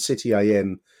repeat it here. City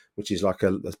AM, which is like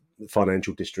a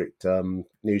financial district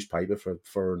newspaper for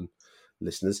foreign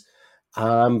listeners,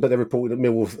 but they reported that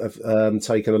Millwall have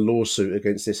taken a lawsuit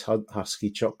against this Husky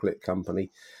chocolate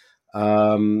company.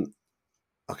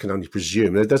 I can only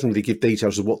presume. It doesn't really give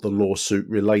details of what the lawsuit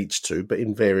relates to, but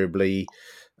invariably,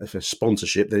 if a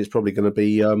sponsorship, then it's probably going to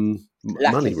be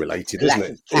money related, isn't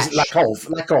it? Is lack of.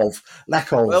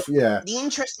 Yeah. The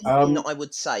interesting thing that I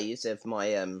would say is of my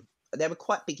they were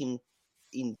quite big in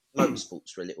motorsports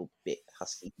for a little bit.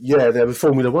 Husky. Yeah, they were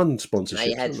Formula One sponsorships.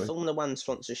 They had Formula One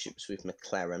sponsorships with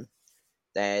McLaren.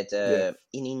 They had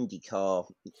in IndyCar,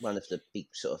 one of the big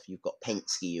sort of, you've got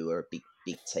Penske, who are a big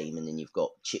team, and then you've got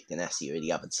Chip Ganassi, who are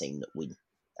the other team that win.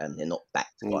 They're not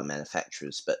backed by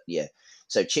manufacturers, but yeah.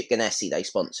 So Chip Ganassi, they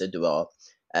sponsored, who are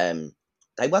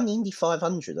they won the Indy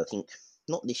 500, I think,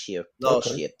 not this year,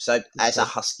 last year. So as a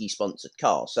Husky sponsored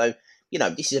car, so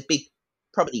this is a big,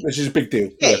 probably this is a big deal.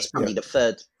 Yeah, it's probably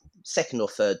the second or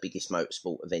third biggest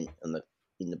motorsport event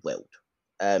in the world.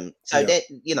 So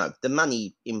the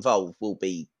money involved will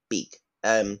be big,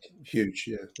 huge.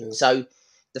 Yeah. So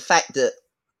the fact that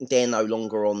they're no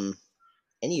longer on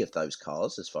any of those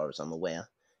cars, as far as I'm aware,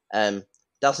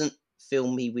 doesn't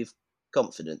fill me with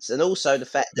confidence. And also the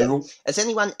fact that has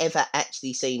anyone ever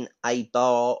actually seen a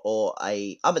bar or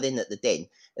other than at the Den?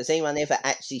 Has anyone ever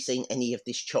actually seen any of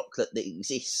this chocolate that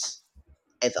exists?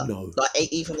 Ever. No.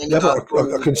 Like, even when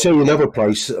I can tell you another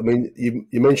place. I mean,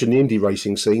 you mentioned the Indy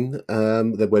racing scene,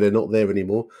 where they're not there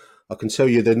anymore. I can tell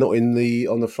you they're not on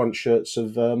the front shirts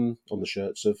of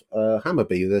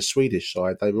Hammarby, their Swedish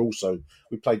side. They were also,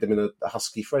 we played them in a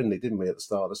Husky friendly, didn't we, at the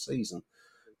start of the season?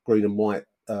 Green and white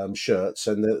shirts,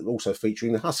 and they're also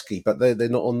featuring the Husky, but they're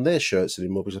not on their shirts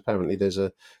anymore because apparently there's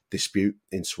a dispute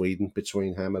in Sweden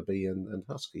between Hammarby and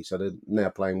Husky, so they're now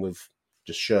playing with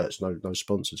just shirts, no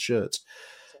sponsored shirts.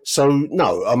 So,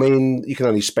 no, I mean, you can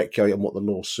only speculate on what the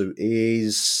lawsuit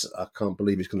is. I can't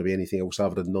believe it's going to be anything else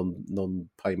other than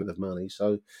non-payment of money.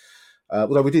 So,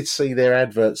 although we did see their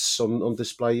adverts on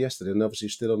display yesterday, and obviously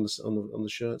still on the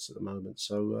shirts at the moment.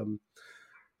 So,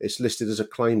 it's listed as a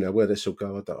claim now. Where this will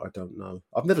go, I don't know.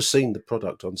 I've never seen the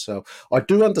product on sale. I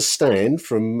do understand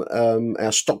from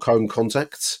our Stockholm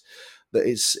contacts that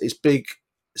it's big.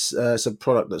 It's a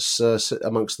product that's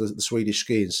amongst the Swedish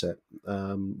skiing set,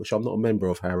 which I'm not a member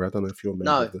of, Harry. I don't know if you're a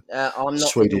member of the I'm not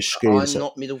Swedish skiing set. I'm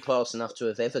not middle class enough to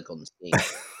have ever gone skiing.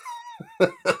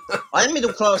 I am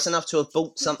middle class enough to have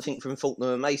bought something from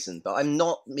Faulkner and Mason, but I'm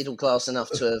not middle class enough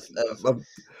to have.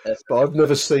 But I've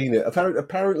never seen it.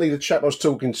 Apparently, the chap I was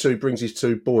talking to brings his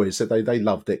two boys. Said they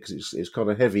loved it because it's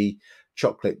kind of heavy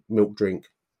chocolate milk drink.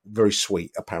 Very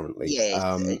sweet, apparently.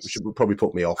 Yeah, which would probably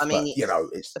put me off. I mean, but,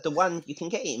 it's the one you can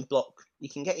get it in block. You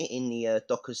can get it in the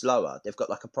Dockers Lower. They've got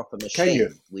like a proper machine. Can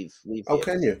you? With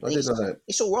can you? I didn't know that.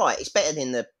 It's all right. It's better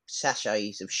than the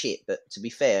sachets of shit. But to be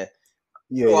fair,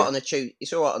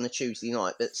 it's all right on a Tuesday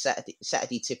night. But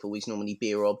Saturday tipple is normally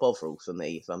beer or Bovril for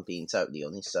me, if I'm being totally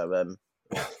honest. So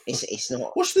it's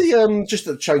not. What's the just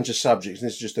to change the subject? And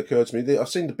this just occurred to me. I've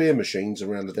seen the beer machines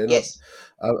around the den. Yes.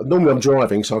 Normally I'm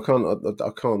driving, so I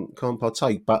can't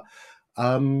partake. But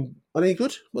are they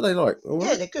good? What are they like? All right?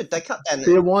 Yeah, they're good. They cut down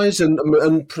beer wise and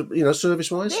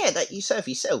service wise. Yeah, that you serve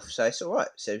yourself, so it's all right.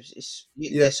 So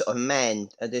there's sort of a man.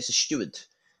 There's a steward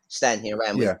standing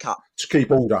around with a cup to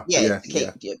keep order. Yeah.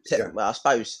 Well, I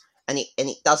suppose, and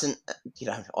it doesn't.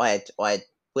 I had.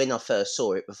 When I first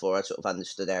saw it, before I sort of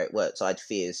understood how it works, I had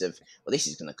fears of, well, this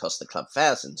is going to cost the club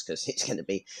thousands because it's going to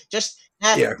be just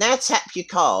now tap your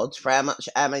cards for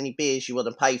how many beers you want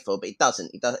to pay for, but it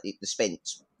doesn't. It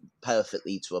dispense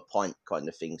perfectly to a pint kind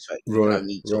of thing. So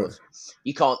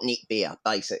you can't nick beer.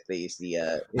 Basically, is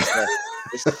the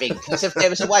thing. Because if there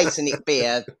was a way to nick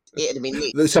beer, it'd have been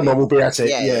nicked. Someone will be at it.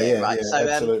 Yeah, right. So,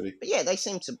 absolutely. But yeah, they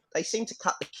seem to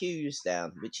cut the queues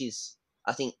down, which is,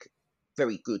 I think,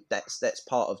 very good. That's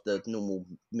part of the normal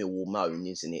Millwall moan,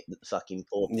 isn't it? That the fucking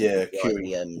poor people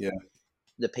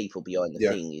the people behind the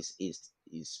thing is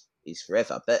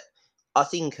forever. But I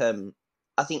think the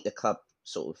club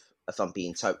sort of, if I'm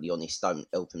being totally honest, don't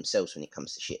help themselves when it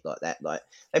comes to shit like that. Like,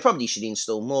 they probably should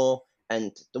install more.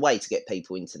 And the way to get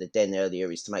people into the den earlier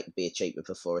is to make the beer cheaper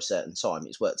before a certain time.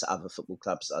 It's worked at other football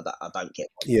clubs. I don't get.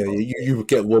 You would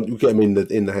get one. You get them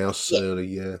in the house early.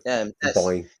 Yeah,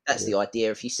 that's the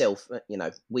idea. If yourself,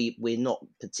 we're not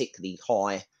particularly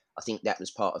high. I think that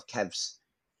was part of Cavs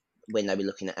when they were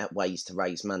looking at ways to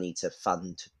raise money to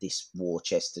fund this war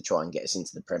chest to try and get us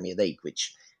into the Premier League,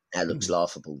 which now looks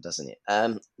laughable, doesn't it?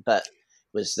 But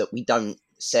was that we don't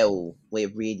we're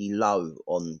really low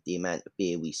on the amount of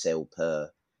beer we sell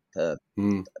per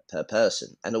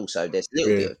person, and also there's a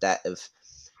little bit of that of.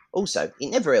 Also, it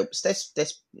never helps.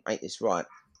 Let's make this right.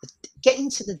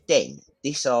 Getting to the Den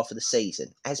this half of the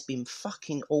season has been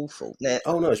fucking awful. Now,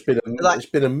 it's been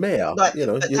a mare. Like,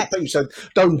 People say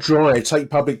don't drive,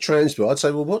 take public transport. I'd say,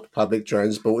 well, what public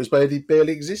transport? It's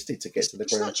barely existed to get to the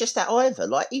ground. It's not just that either.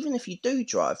 Like, even if you do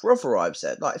drive, Rotherhive's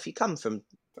there. Like, if you come from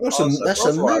that's a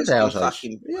mad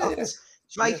outage.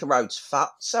 Jamaica Road's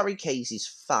fucked. Surrey Quays is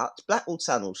fucked. Blackwall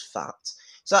Tunnel's fucked.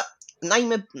 So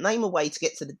name a way to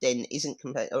get to the Den isn't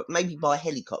maybe by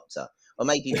helicopter. Or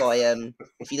maybe by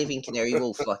if you live in Canary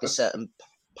Wharf, like a certain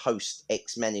post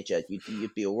ex-manager,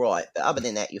 you'd be all right. But other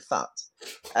than that, you're fucked.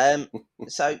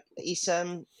 So it's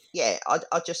I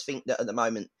just think that at the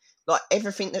moment, like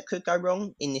everything that could go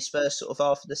wrong in this first sort of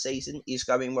half of the season is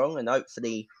going wrong, and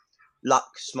hopefully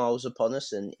luck smiles upon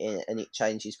us and it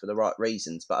changes for the right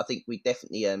reasons. But I think we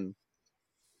definitely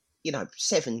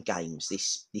 7 games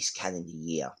this calendar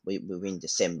year. We're in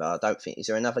December. I don't think. Is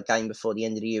there another game before the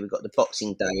end of the year? We've got the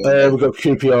Boxing Day. We've got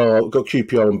QPR. We've got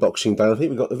QPR on Boxing Day. I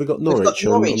think we've got Norwich,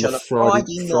 on a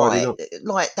Friday night.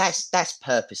 Like that's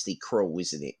purposely cruel,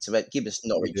 isn't it? To give us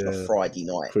Norwich on a Friday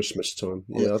night, Christmas time.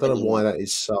 Yeah, I don't know why that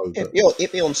is so. But it'll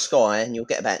be on Sky, and you'll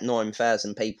get about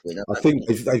 9,000 people in it. I think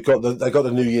they've got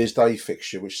the New Year's Day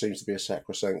fixture, which seems to be a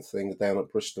sacrosanct thing down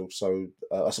at Bristol. So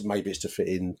maybe it's to fit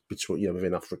in between with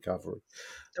enough recovery.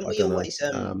 We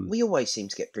always seem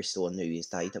to get Bristol on New Year's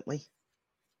Day, don't we?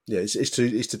 Yeah, it's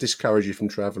to discourage you from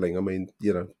travelling. I mean,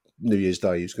 New Year's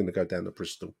Day is going to go down to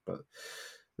Bristol, but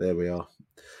there we are.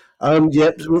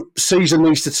 Season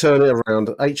needs to turn it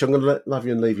around. H, I'm going to love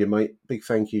you and leave you, mate. Big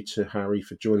thank you to Harry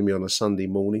for joining me on a Sunday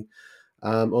morning.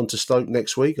 On to Stoke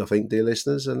next week, I think, dear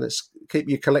listeners, and let's keep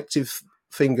your collective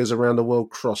fingers around the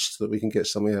world crossed that we can get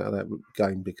something out of that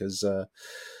game, because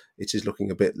it is looking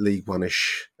a bit League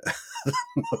One-ish at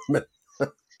the moment.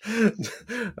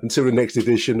 Until the next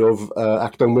edition of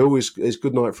Achtung Mill is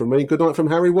good night from me. Good night from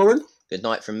Harry Warren. Good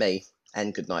night from me,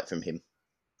 and good night from him.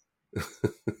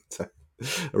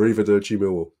 Arrivederci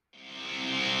Millwall.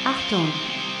 Achtung,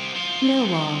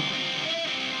 Millwall.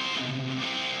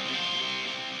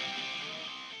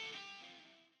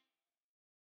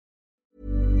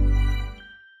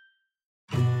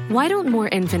 Why don't more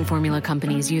infant formula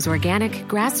companies use organic,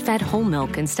 grass-fed whole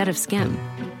milk instead of skim?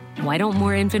 Why don't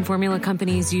more infant formula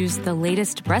companies use the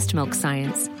latest breast milk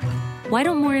science? Why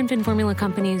don't more infant formula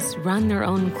companies run their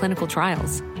own clinical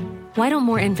trials? Why don't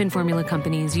more infant formula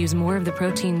companies use more of the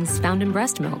proteins found in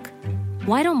breast milk?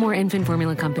 Why don't more infant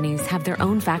formula companies have their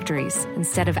own factories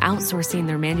instead of outsourcing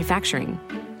their manufacturing?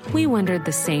 We wondered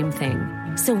the same thing.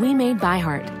 So we made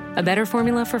ByHeart, a better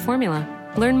formula for formula.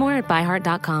 Learn more at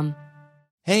byheart.com.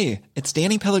 Hey, it's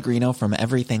Danny Pellegrino from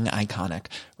Everything Iconic.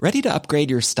 Ready to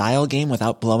upgrade your style game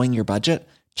without blowing your budget?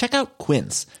 Check out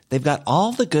Quince. They've got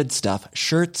all the good stuff,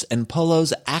 shirts and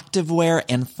polos, activewear,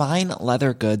 and fine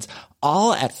leather goods,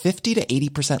 all at 50 to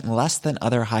 80% less than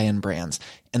other high-end brands.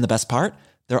 And the best part?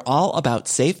 They're all about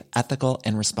safe, ethical,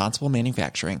 and responsible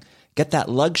manufacturing. Get that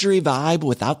luxury vibe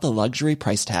without the luxury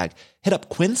price tag. Hit up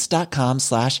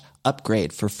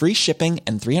quince.com/upgrade for free shipping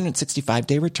and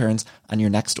 365-day returns on your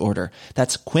next order.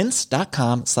 That's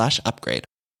quince.com/upgrade.